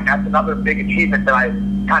out. Like, that's another big achievement that I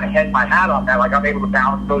kind of hang my hat on that. Like, I'm able to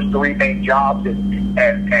balance those 3 main jobs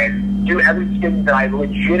and do everything that I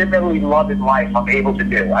legitimately love in life. I'm able to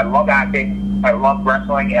do. I love acting, I love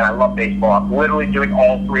wrestling, and I love baseball. I'm literally doing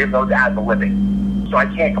all 3 of those as a living. So I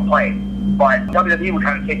can't complain. But WWE would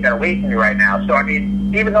kind of take that away from me right now. So, I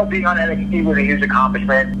mean, even though being on NXT was a huge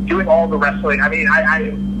accomplishment, doing all the wrestling, I mean,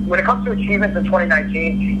 I when it comes to achievements in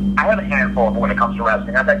 2019, I have a handful of them when it comes to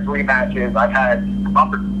wrestling. I've had 3 matches. I've had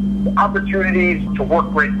opportunities to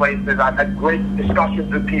work great places. I've had great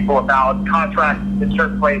discussions with people about contracts in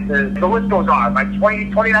certain places. The list goes on. Like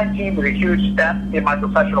 2019 was a huge step in my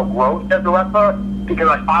professional growth as a wrestler because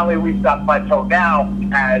I finally reached that plateau now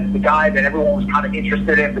as the guy that everyone was kind of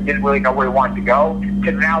interested in but didn't really know where he wanted to go,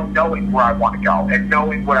 to now knowing where I want to go and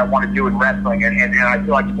knowing what I want to do in wrestling. And I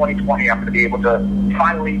feel like 2020 I'm going to be able to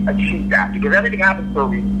finally achieve that because everything happens for a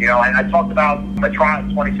reason. You know, and I talked about my trial in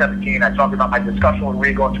 2017. I talked about my discussion with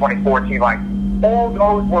Regal in 2014. Like, all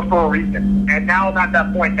those were for a reason. And now I'm at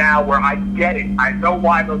that point now where I get it. I know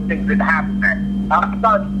why those things didn't happen then. I'm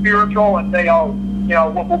not spiritual and say, oh, you know,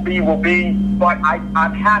 what will be, will be. But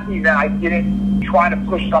I'm happy that I didn't try to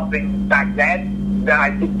push something back then that I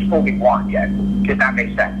didn't fully want yet, if that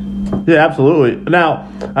makes sense. Yeah, absolutely.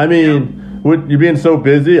 Now, I mean, with you being so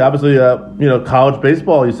busy, obviously, you know, college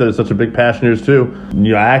baseball, you said is such a big passion of yours too.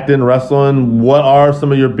 You know, acting, wrestling. What are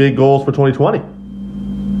some of your big goals for 2020?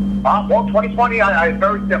 Well, 2020, I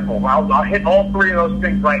very simple. I'll hit all 3 of those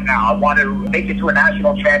things right now. I want to make it to a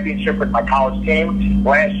national championship with my college team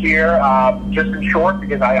last year, just in short,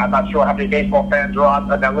 because I'm not sure how many baseball fans are on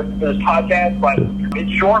that listen to this podcast, but in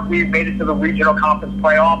short, we made it to the regional conference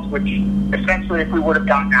playoffs, which essentially if we would have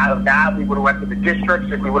gotten out of that, we would have went to the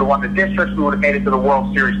districts. If we would have won the districts, we would have made it to the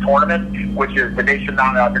World Series tournament, which is the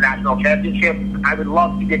national championship. I would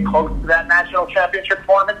love to get close to that national championship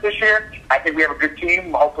tournament this year. I think we have a good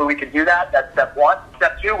team. Hopefully we can do that. That's step one.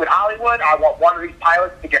 Step two, with Hollywood, I want one of these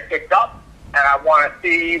pilots to get picked up, and I want to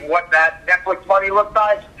see what that Netflix money looks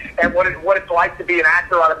like and what it's like to be an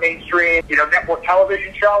actor on a mainstream, network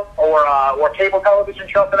television show or cable television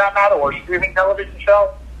show for that matter, or streaming television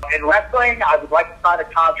show. In wrestling, I would like to sign a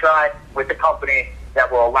contract with a company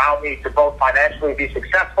that will allow me to both financially be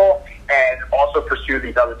successful and also pursue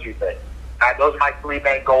these other two things. Those are my three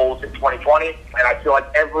main goals in 2020, and I feel like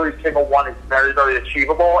every single one is very, very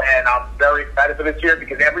achievable, and I'm very excited for this year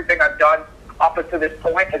because everything I've done up until this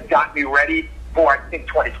point has gotten me ready for, I think,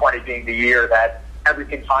 2020 being the year that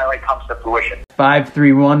everything finally comes to fruition.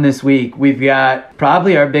 5-3-1 this week. We've got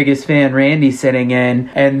probably our biggest fan, Randy, sitting in.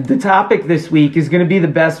 And the topic this week is going to be the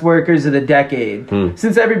best workers of the decade.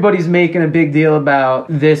 Since everybody's making a big deal about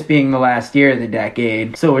this being the last year of the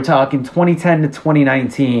decade, so we're talking 2010 to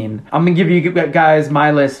 2019. I'm going to give you guys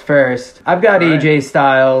my list first. I've got AJ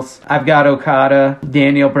Styles. I've got Okada,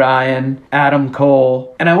 Daniel Bryan, Adam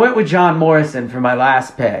Cole. And I went with John Morrison for my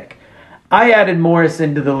last pick. I added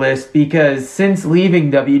Morrison to the list because since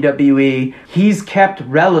leaving WWE, he's kept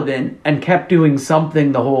relevant and kept doing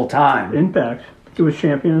something the whole time. Impact. He was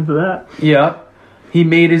champion for that. Yep. He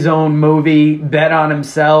made his own movie, bet on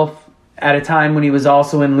himself at a time when he was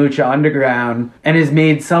also in Lucha Underground, and has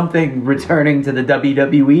made something returning to the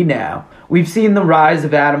WWE now. We've seen the rise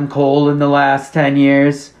of Adam Cole in the last 10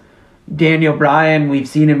 years. Daniel Bryan, we've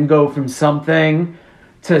seen him go from something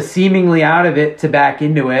to seemingly out of it to back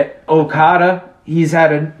into it. Okada, he's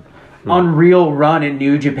had an unreal run in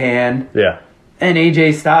New Japan. Yeah. And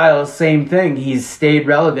AJ Styles, same thing. He's stayed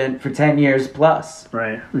relevant for 10 years plus.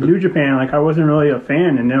 Right. With New Japan, I wasn't really a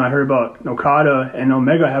fan, and then I heard about Okada and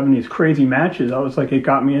Omega having these crazy matches. I was it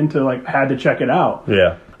got me into, had to check it out.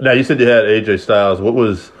 Yeah. Now, you said you had AJ Styles. What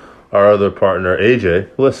was our other partner,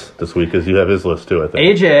 AJ, list this week? Because you have his list, too, I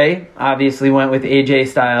think. AJ obviously went with AJ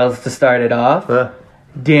Styles to start it off.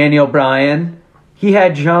 Daniel Bryan. He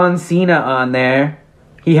had John Cena on there.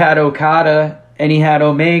 He had Okada, and he had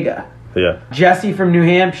Omega. Yeah. Jesse from New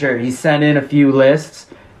Hampshire, he sent in a few lists.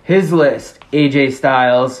 His list, AJ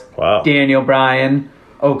Styles, Daniel Bryan,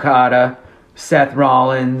 Okada, Seth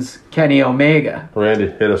Rollins, Kenny Omega. Randy,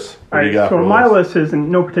 hit us. What do you got so for my us? list is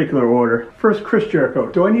in no particular order. First, Chris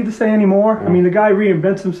Jericho. Do I need to say any more? I mean, the guy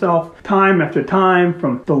reinvents himself time after time,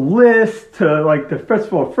 from the list to the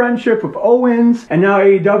Festival of Friendship with Owens, and now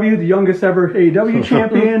AEW, the youngest ever AEW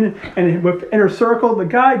champion, and with Inner Circle, the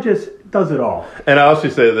guy just does it all. And I also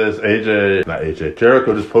say this,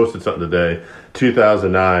 Jericho just posted something today,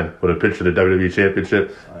 2009, with a picture of the WWE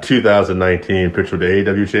Championship, 2019, picture of the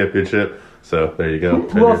AEW Championship. So there you go.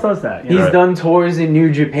 Who else does that? He's done tours in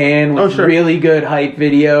New Japan with really good hype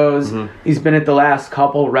videos. He's been at the last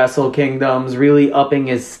couple Wrestle Kingdoms, really upping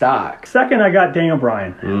his stock. Second, I got Daniel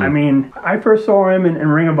Bryan. I mean, I first saw him in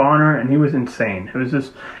Ring of Honor, and he was insane. It was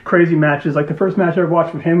just crazy matches. Like the first match I ever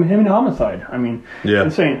watched with him and Homicide. I mean,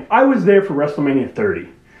 insane. I was there for WrestleMania 30.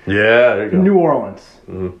 Yeah, there you go. In New Orleans.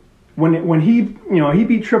 When he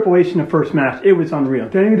beat Triple H in the first match, it was unreal.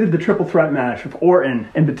 Then he did the triple threat match with Orton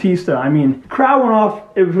and Batista. I mean, crowd went off.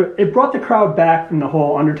 It brought the crowd back from the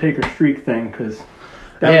whole Undertaker streak thing because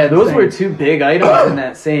those were two big items in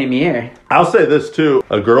that same year. I'll say this too: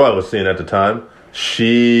 a girl I was seeing at the time,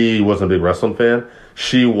 she wasn't a big wrestling fan.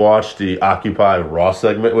 She watched the Occupy Raw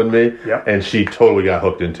segment with me, and she totally got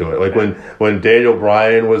hooked into it. Like when Daniel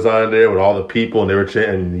Bryan was on there with all the people, and they were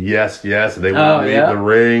chanting yes, yes, and they would leave the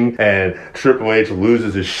ring, and Triple H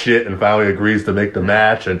loses his shit and finally agrees to make the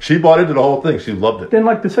match, and she bought into the whole thing. She loved it. Then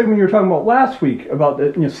the segment you were talking about last week about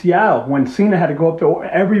Seattle, when Cena had to go up to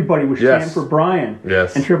everybody was chanting for Bryan,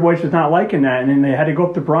 and Triple H was not liking that, and then they had to go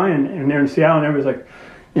up to Bryan, and they're in Seattle, and everybody's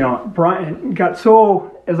like, Bryan got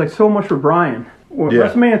so much for Bryan.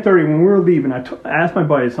 WrestleMania 30, when we were leaving, I asked my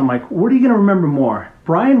buddies, I'm like, what are you going to remember more?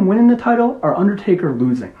 Bryan winning the title or Undertaker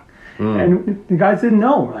losing? And the guys didn't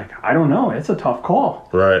know. We're like, I don't know. It's a tough call.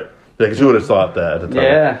 Right. Because you would have thought that at the time.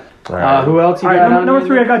 Yeah. Who else you got on number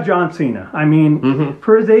 3, I got John Cena. I mean,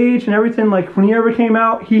 for his age and everything, when he ever came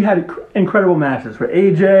out, he had incredible matches with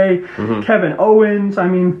AJ, Kevin Owens. I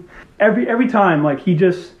mean, every time, he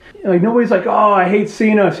just... nobody's like, oh, I hate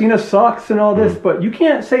Cena. Cena sucks and all this. But you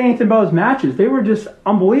can't say anything about his matches. They were just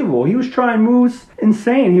unbelievable. He was trying moves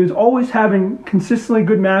insane. He was always having consistently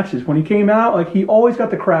good matches. When he came out, he always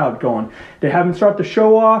got the crowd going. They have him start the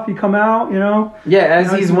show off. He come out, Yeah,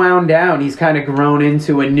 as he's wound down, he's kind of grown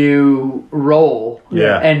into a new role.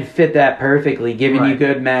 Yeah. And fit that perfectly, giving you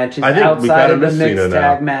good matches I think outside of the Cena mixed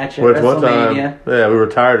tag match at WrestleMania. We were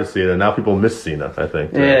tired of Cena. Now people miss Cena, I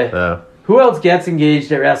think. Yeah. Who else gets engaged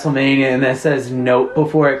at WrestleMania and that says nope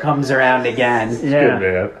before it comes around again? Yeah. Good,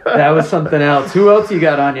 man. That was something else. Who else you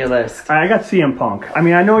got on your list? I got CM Punk. I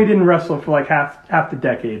mean, I know he didn't wrestle for like half the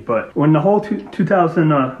decade, but when the whole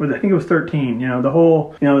 2000, I think it was 13. The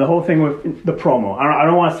whole thing with the promo. I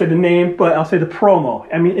don't want to say the name, but I'll say the promo.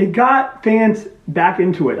 I mean, it got fans back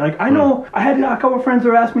into it. Like, I know I had a couple of friends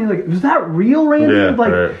that asked me, like, was that real, Randy? Yeah,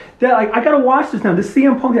 like, right. that, like, I gotta watch this now. This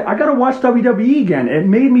CM Punk, I gotta watch WWE again. It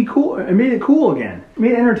made me cool. It made it cool again. It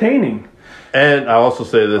made it entertaining. And I'll also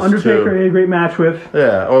say this Undertaker too. had a great match with.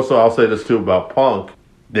 Yeah. Also, I'll say this too about Punk.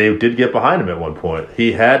 They did get behind him at one point.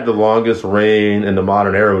 He had the longest reign in the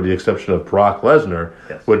modern era, with the exception of Brock Lesnar.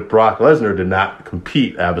 Yes. But Brock Lesnar did not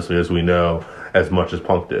compete, obviously, as we know, as much as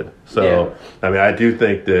Punk did. So, I mean, I do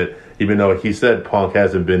think that even though he said Punk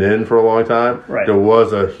hasn't been in for a long time, Right. there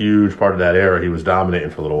was a huge part of that era he was dominating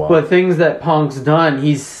for a little while. But things that Punk's done,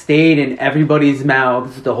 he's stayed in everybody's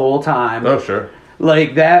mouths the whole time. Oh, sure.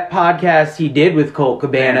 Like that podcast he did with Colt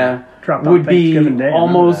Cabana Dropped on would be Thanksgiving Day, I remember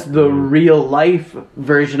almost that. the real life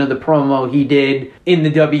version of the promo he did in the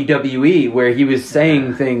WWE, where he was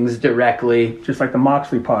saying things directly. Just like the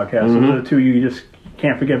Moxley podcast. Mm-hmm. Those are the two you just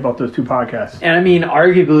can't forget about, those two podcasts. And I mean,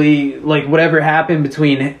 arguably, like whatever happened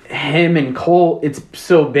between him and Colt, it's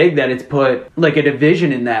so big that it's put like a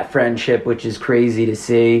division in that friendship, which is crazy to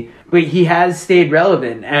see. But he has stayed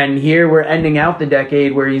relevant, and here we're ending out the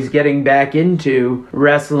decade where he's getting back into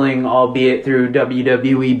wrestling, albeit through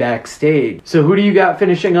WWE backstage. So who do you got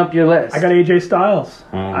finishing up your list? I got AJ Styles.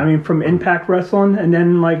 I mean, from Impact Wrestling, and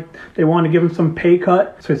then like they wanted to give him some pay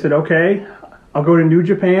cut, so I said, okay, I'll go to New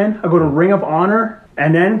Japan, I'll go to Ring of Honor,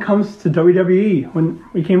 and then comes to WWE. When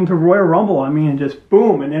we came to Royal Rumble, I mean, just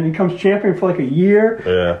boom, and then he comes champion for like a year.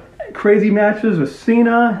 Yeah. Crazy matches with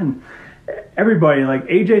Cena and everybody. Like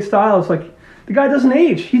AJ Styles, like the guy doesn't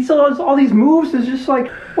age. He still has all these moves. It's just like,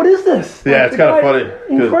 what is this? Yeah, Like, it's the kind of guy-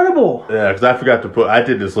 funny. Incredible. Yeah, because I forgot to put. I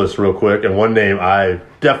did this list real quick, and one name I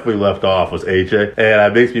definitely left off was AJ, and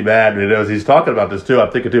it makes me mad. And as he's talking about this too,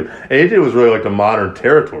 I'm thinking too. AJ was really like the modern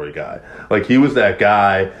territory guy. Like he was that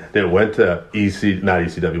guy that went to not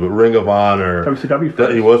ECW, but Ring of Honor. WCW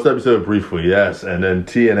first. He was WCW briefly, yes, and then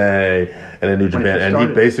TNA, and then New When he Japan, first and he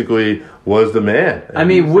started. basically was the man. I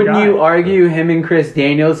mean, wouldn't guy. you argue him and Chris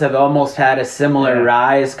Daniels have almost had a similar Yeah.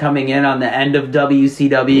 rise coming in on the end of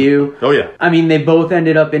WCW? Oh yeah. I mean, they both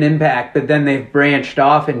ended up in Impact, but then they've branched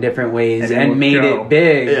off in different ways And then and with made Joe. it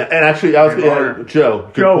big. Yeah, and actually, I was Ring of Honor. Joe.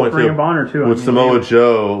 Good Joe, point Ring too. of Honor, too. I With mean, Samoa yeah.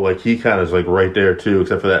 Joe, like he kind of is like right there too,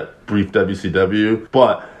 except for that brief WCW.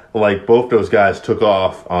 But like both those guys took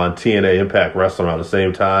off on TNA Impact Wrestling around the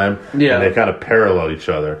same time, Yeah. and they kind of paralleled each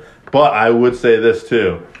other. But I would say this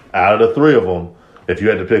too: out of the three of them, if you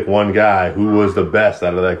had to pick one guy who was the best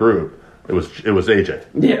out of that group, it was AJ.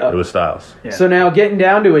 Yeah. It was Styles. Yeah. So now getting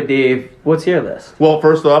down to it, Dave, what's your list? Well,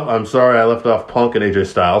 first off, I'm sorry I left off Punk and AJ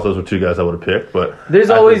Styles. Those were two guys I would have picked, but There's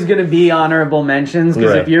I always think- going to be honorable mentions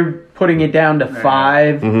because Right. if you're putting it down to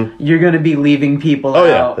 5, you're going to be leaving people Oh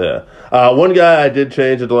out. yeah. One guy I did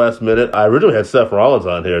change at the last minute. I originally had Seth Rollins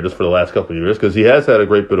on here just for the last couple of years because he has had a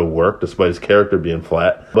great bit of work despite his character being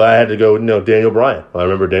flat. But I had to go, Daniel Bryan. I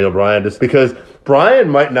remember Daniel Bryan just because Bryan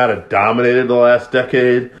might not have dominated the last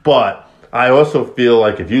decade, but I also feel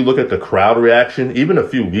like if you look at the crowd reaction, even a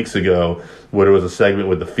few weeks ago, where there was a segment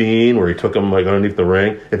with The Fiend where he took him like underneath the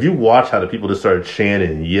ring, if you watch how the people just started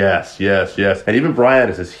chanting, yes, yes, yes, and even Bryan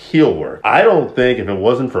is his heel work. I don't think if it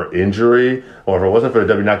wasn't for injury or if it wasn't for the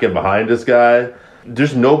W not getting behind this guy,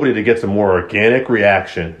 there's nobody that gets a more organic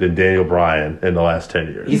reaction than Daniel Bryan in the last 10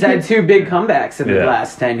 years. He's had 2 big comebacks in the Yeah.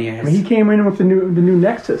 last 10 years. I mean, he came in with the new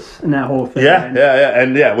Nexus and that whole thing. Yeah, And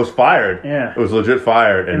and it was fired. Yeah. It was legit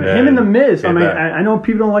fired. And him and The Miz. I came mean, back. I know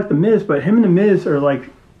people don't like The Miz, but him and The Miz are like,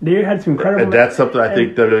 they had some incredible. And that's something I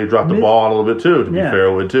think WWE dropped the Miz- ball on a little bit too, to be Yeah.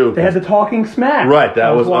 fair with too. They had the talking smack. Right, that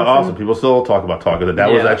I was watching- awesome. People still talk about talking.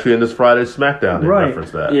 That was Yeah. actually in this Friday's SmackDown. They Right.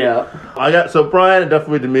 referenced that. yeah. So Bryan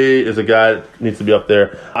definitely to me is a guy that needs to be up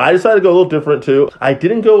there. I decided to go a little different too. I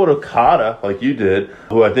didn't go with Okada like you did,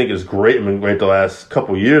 who I think is great and been great the last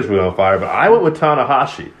couple of years we're on fire, but I went with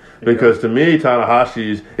Tanahashi. Because to me,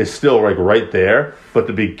 Tanahashi is still like right there, but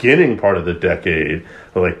the beginning part of the decade,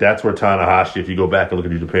 like that's where Tanahashi, if you go back and look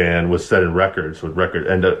at New Japan, was setting records with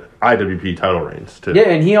and IWP title reigns too. Yeah,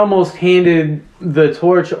 and he almost handed the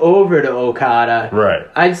torch over to Okada. Right.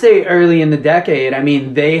 I'd say early in the decade. I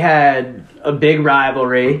mean, they had a big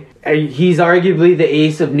rivalry. He's arguably the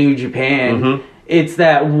ace of New Japan. It's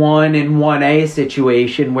that 1 and 1A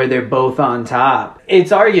situation where they're both on top.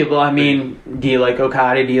 It's arguable. I mean, do you like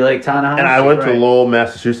Okada? Do you like Tanahashi? And I went to Right. Lowell,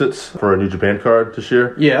 Massachusetts for a New Japan card this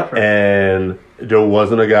year. Yeah. And there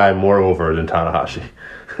wasn't a guy more over than Tanahashi.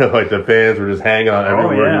 like the fans were just hanging on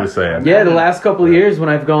every word he was saying. Yeah, the last couple of years when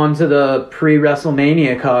I've gone to the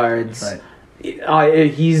pre-WrestleMania cards,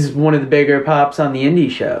 he's one of the bigger pops on the indie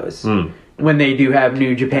shows when they do have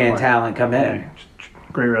New Japan talent come in.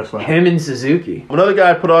 Great wrestler. Him and Suzuki. Another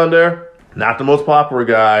guy I put on there, not the most popular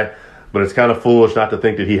guy, but it's kind of foolish not to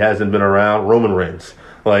think that he hasn't been around, Roman Reigns.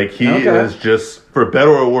 Like, he is just, for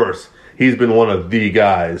better or worse, he's been one of the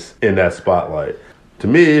guys in that spotlight. To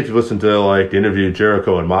me, if you listen to, like, the interview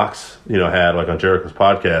Jericho and Mox, had, like, on Jericho's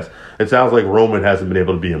podcast, it sounds like Roman hasn't been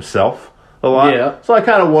able to be himself a lot. Yeah. So I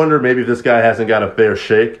kind of wonder maybe if this guy hasn't got a fair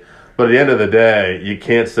shake. But at the end of the day, you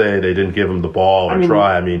can't say they didn't give him the ball or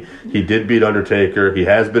try. I mean, he did beat Undertaker. He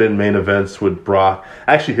has been in main events with Brock.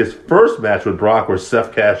 Actually, his first match with Brock where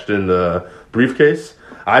Seth cashed in the briefcase,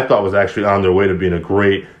 I thought was actually on their way to being a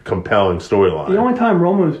great, compelling storyline. The only time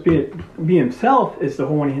Roman was be himself is the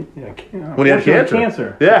whole when he had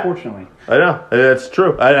cancer. Yeah, unfortunately. I know. It's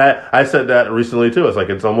true. I said that recently, too. It's like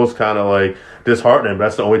it's almost kind of like disheartening, but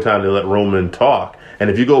that's the only time they let Roman talk. And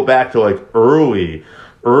if you go back to like early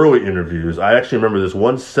interviews, I actually remember this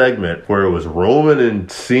one segment where it was Roman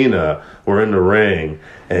and Cena were in the ring,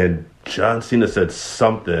 and John Cena said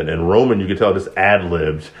something, and Roman, you could tell, just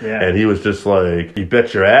ad-libbed. Yeah. And he was just like, you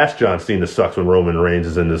bet your ass John Cena sucks when Roman Reigns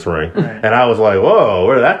is in this ring. Right. And I was like, whoa,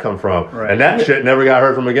 where did that come from? Right. And that shit never got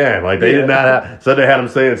heard from again. Like, they did not said they had him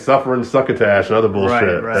saying suffering succotash and other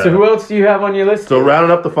bullshit. Right. So who else do you have on your list? So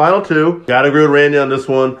rounding up the final two, gotta agree with Randy on this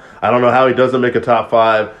one. I don't know how he doesn't make a top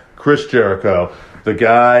 5. Chris Jericho. The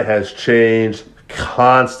guy has changed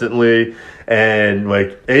constantly, and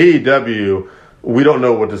like AEW, we don't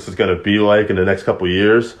know what this is going to be like in the next couple of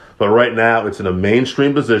years, but right now it's in a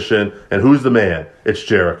mainstream position, and who's the man? It's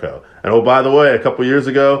Jericho. And oh, by the way, a couple of years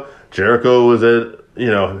ago, Jericho was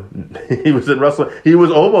he was in wrestling. He was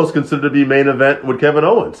almost considered to be main event with Kevin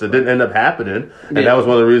Owens. It didn't end up happening, and that was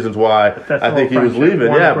one of the reasons why I think he was leaving.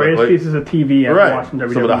 One of the greatest pieces of TV ever watched in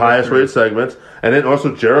WWE. Some of the highest rated segments, and then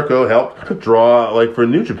also Jericho helped draw like for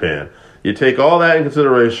New Japan. You take all that in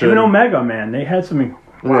consideration. Even Omega, man, they had something.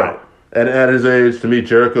 Right. And at his age, to me,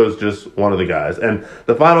 Jericho's just one of the guys. And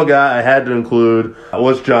the final guy I had to include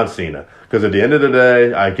was John Cena. Because at the end of the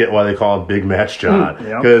day, I get why they call him Big Match John.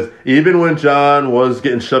 Because even when John was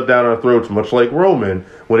getting shoved down our throats, much like Roman,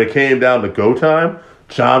 when it came down to go time,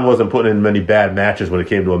 John wasn't putting in many bad matches when it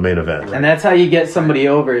came to a main event. And that's how you get somebody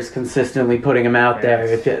over, is consistently putting them out there.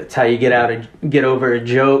 It's how you get over a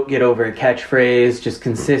joke, get over a catchphrase, just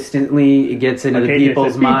consistently. It gets into the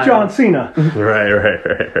people's mind. John Cena.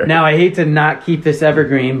 Right. Now, I hate to not keep this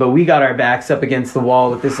evergreen, but we got our backs up against the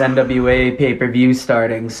wall with this NWA pay-per-view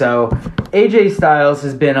starting. So AJ Styles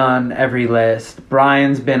has been on every list.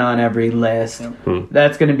 Bryan's been on every list.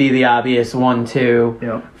 That's going to be the obvious one,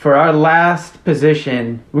 too. For our last position,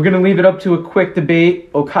 we're going to leave it up to a quick debate.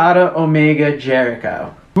 Okada, Omega,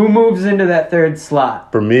 Jericho. Who moves into that third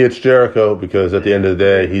slot? For me, it's Jericho, because at the end of the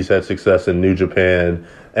day, he's had success in New Japan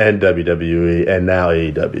and WWE and now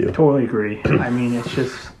AEW. Totally agree. I mean, it's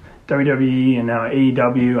just WWE and now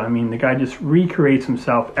AEW. I mean, the guy just recreates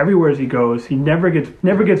himself everywhere as he goes. He never gets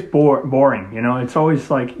boring. It's always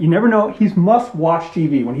like, you never know. He's must-watch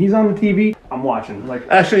TV. When he's on the TV, I'm watching.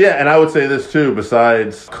 Actually, yeah, and I would say this too.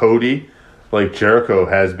 Besides Cody, like, Jericho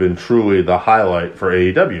has been truly the highlight for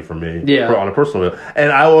AEW for me, on a personal level.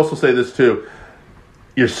 And I will also say this too.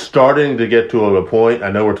 You're starting to get to a point,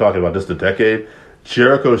 I know we're talking about just a decade,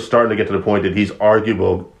 Jericho's starting to get to the point that he's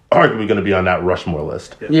arguably going to be on that Rushmore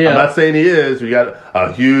list. Yeah. I'm not saying he is. We got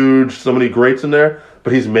so many greats in there,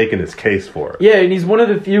 but he's making his case for it. Yeah, and he's one of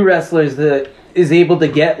the few wrestlers that is able to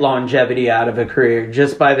get longevity out of a career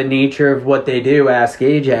just by the nature of what they do. Ask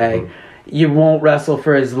AJ. You won't wrestle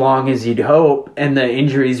for as long as you'd hope, and the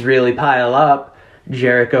injuries really pile up.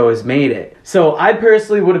 Jericho has made it. So I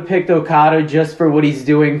personally would have picked Okada just for what he's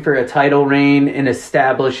doing for a title reign and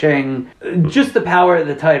establishing just the power of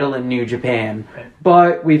the title in New Japan.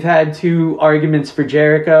 But we've had 2 arguments for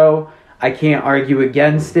Jericho. I can't argue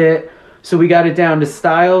against it. So we got it down to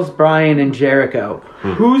Styles, Bryan, and Jericho.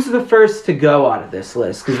 Who's the first to go out of this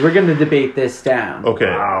list? Because we're going to debate this down. Okay,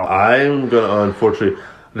 I'm going to, unfortunately,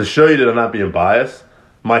 to show you that I'm not being biased,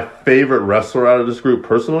 my favorite wrestler out of this group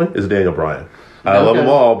personally is Daniel Bryan. I love them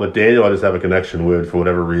all, but Daniel I just have a connection with for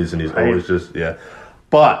whatever reason. He's always just,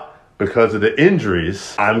 But because of the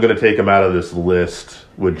injuries, I'm going to take him out of this list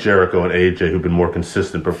with Jericho and AJ, who've been more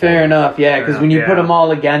consistent performers. Fair enough, because when you put them all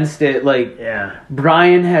against it,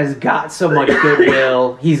 Bryan has got so much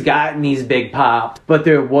goodwill. He's gotten these big pops, but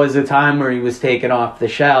there was a time where he was taken off the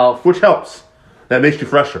shelf. Which helps. That makes you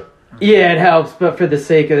fresher. Yeah, it helps, but for the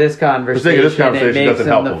sake of this conversation, it makes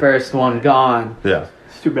him the first one gone. Yeah.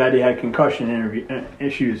 It's too bad he had concussion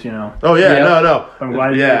issues, you know. Oh, yeah, Yeah. no. I'm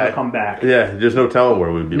glad he was able to come back. Yeah, there's no telling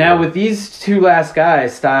where we'd be. Now, with these two last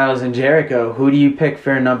guys, Styles and Jericho, who do you pick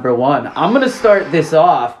for number one? I'm going to start this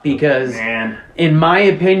off because, Man. in my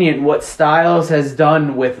opinion, what Styles has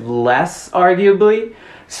done with less, arguably,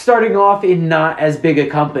 starting off in not as big a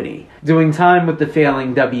company, doing time with the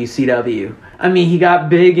failing WCW. I mean, he got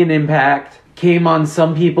big in Impact, came on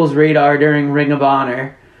some people's radar during Ring of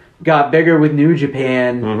Honor, got bigger with New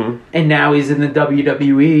Japan, and now he's in the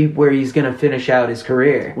WWE where he's going to finish out his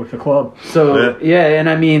career. With the club. So, yeah, and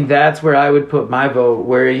I mean, that's where I would put my vote.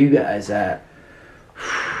 Where are you guys at?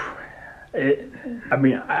 I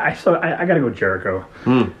got to go Jericho.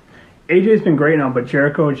 AJ's been great now, but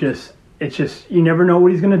Jericho it's just, you never know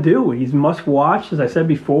what he's going to do. He's must watch, as I said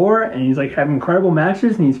before, and he's like having incredible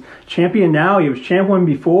matches, and he's champion now. He was champion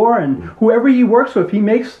before, and whoever he works with, he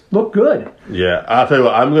makes look good. Yeah, I'll tell you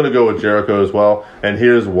what, I'm going to go with Jericho as well, and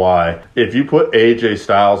here's why. If you put AJ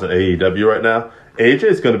Styles in AEW right now,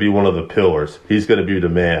 AJ's going to be one of the pillars. He's going to be the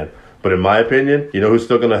man. But in my opinion, you know who's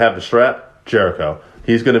still going to have the strap? Jericho.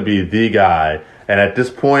 He's going to be the guy. And at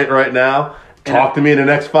this point right now, talk to me in the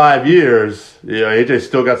next 5 years. You know, AJ's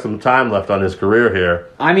still got some time left on his career here.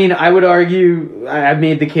 I mean, I would argue, I've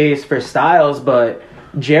made the case for Styles, but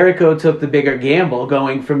Jericho took the bigger gamble,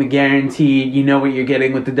 going from a guaranteed, you know what you're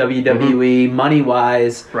getting with the WWE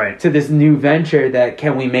money-wise, to this new venture that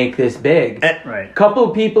can we make this big? Right. Couple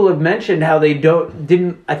of people have mentioned how they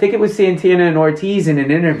didn't, I think it was Santana and Ortiz in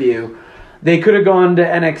an interview, they could have gone to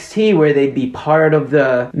NXT where they'd be part of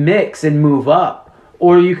the mix and move up.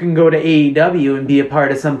 Or you can go to AEW and be a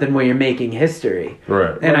part of something where you're making history.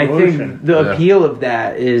 Right. And I think the appeal of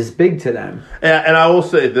that is big to them. And I will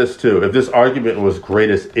say this, too. If this argument was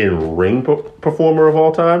greatest in-ring performer of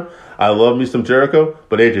all time, I love me some Jericho,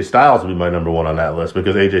 but AJ Styles would be my number one on that list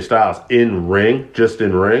because AJ Styles, in-ring, just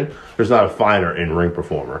in-ring, there's not a finer in-ring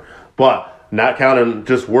performer. But not counting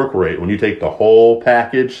just work rate, when you take the whole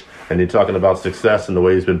package and you're talking about success and the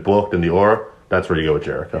way he's been booked and the aura, that's where you go with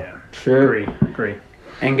Jericho. Yeah. Sure. Agree.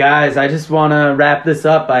 And guys, I just want to wrap this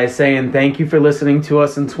up by saying thank you for listening to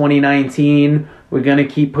us in 2019. We're going to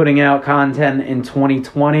keep putting out content in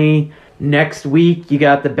 2020. Next week, you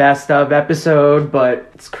got the best of episode,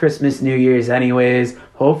 but it's Christmas, New Year's anyways.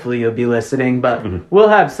 Hopefully you'll be listening, but we'll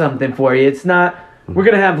have something for you. It's not, we're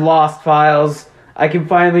going to have lost files. I can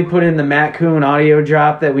finally put in the Matt Coon audio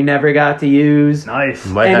drop that we never got to use. Nice.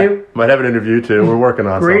 Might have an interview, too. We're working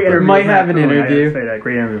on Great something. interview. Might have an interview. I say that.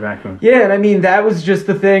 Great interview, Matt Coon. Yeah, and I mean, that was just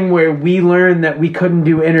the thing where we learned that we couldn't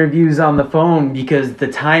do interviews on the phone because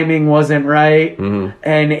the timing wasn't right. And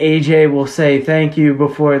AJ will say thank you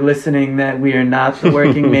before listening that we are not the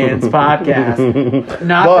Working Man's Podcast.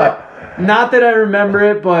 Not that I remember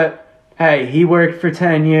it, but hey, he worked for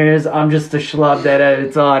 10 years. I'm just a schlub that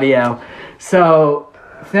edits audio. So,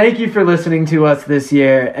 thank you for listening to us this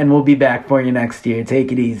year, and we'll be back for you next year.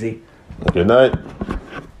 Take it easy. Good night.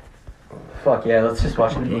 Fuck yeah, let's just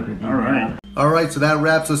watch the pay-per-view. All right. All right, so that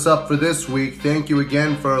wraps us up for this week. Thank you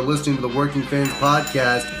again for listening to the Working Fans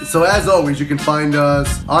Podcast. So as always, you can find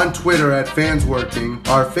us on Twitter at FansWorking.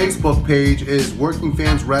 Our Facebook page is Working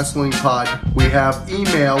Fans Wrestling Pod. We have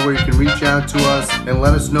email where you can reach out to us and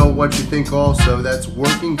let us know what you think also. That's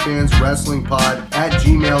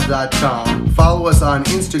workingfanswrestlingpod@gmail.com. Follow us on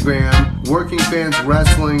Instagram,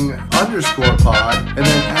 workingfanswrestling_pod. And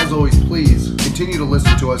then as always, please continue to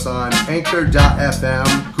listen to us on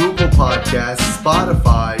Anchor.fm, Google Podcasts,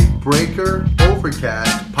 Spotify, Breaker,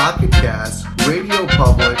 Overcast, Pocket Cast, Radio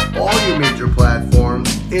Public, all your major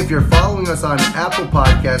platforms. If you're following us on Apple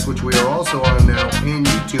Podcasts, which we are also on now, and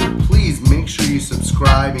YouTube, please make sure you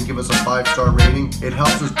subscribe and give us a 5-star rating. It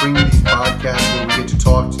helps us bring you these podcasts where we get to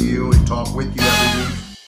talk to you and talk with you every week.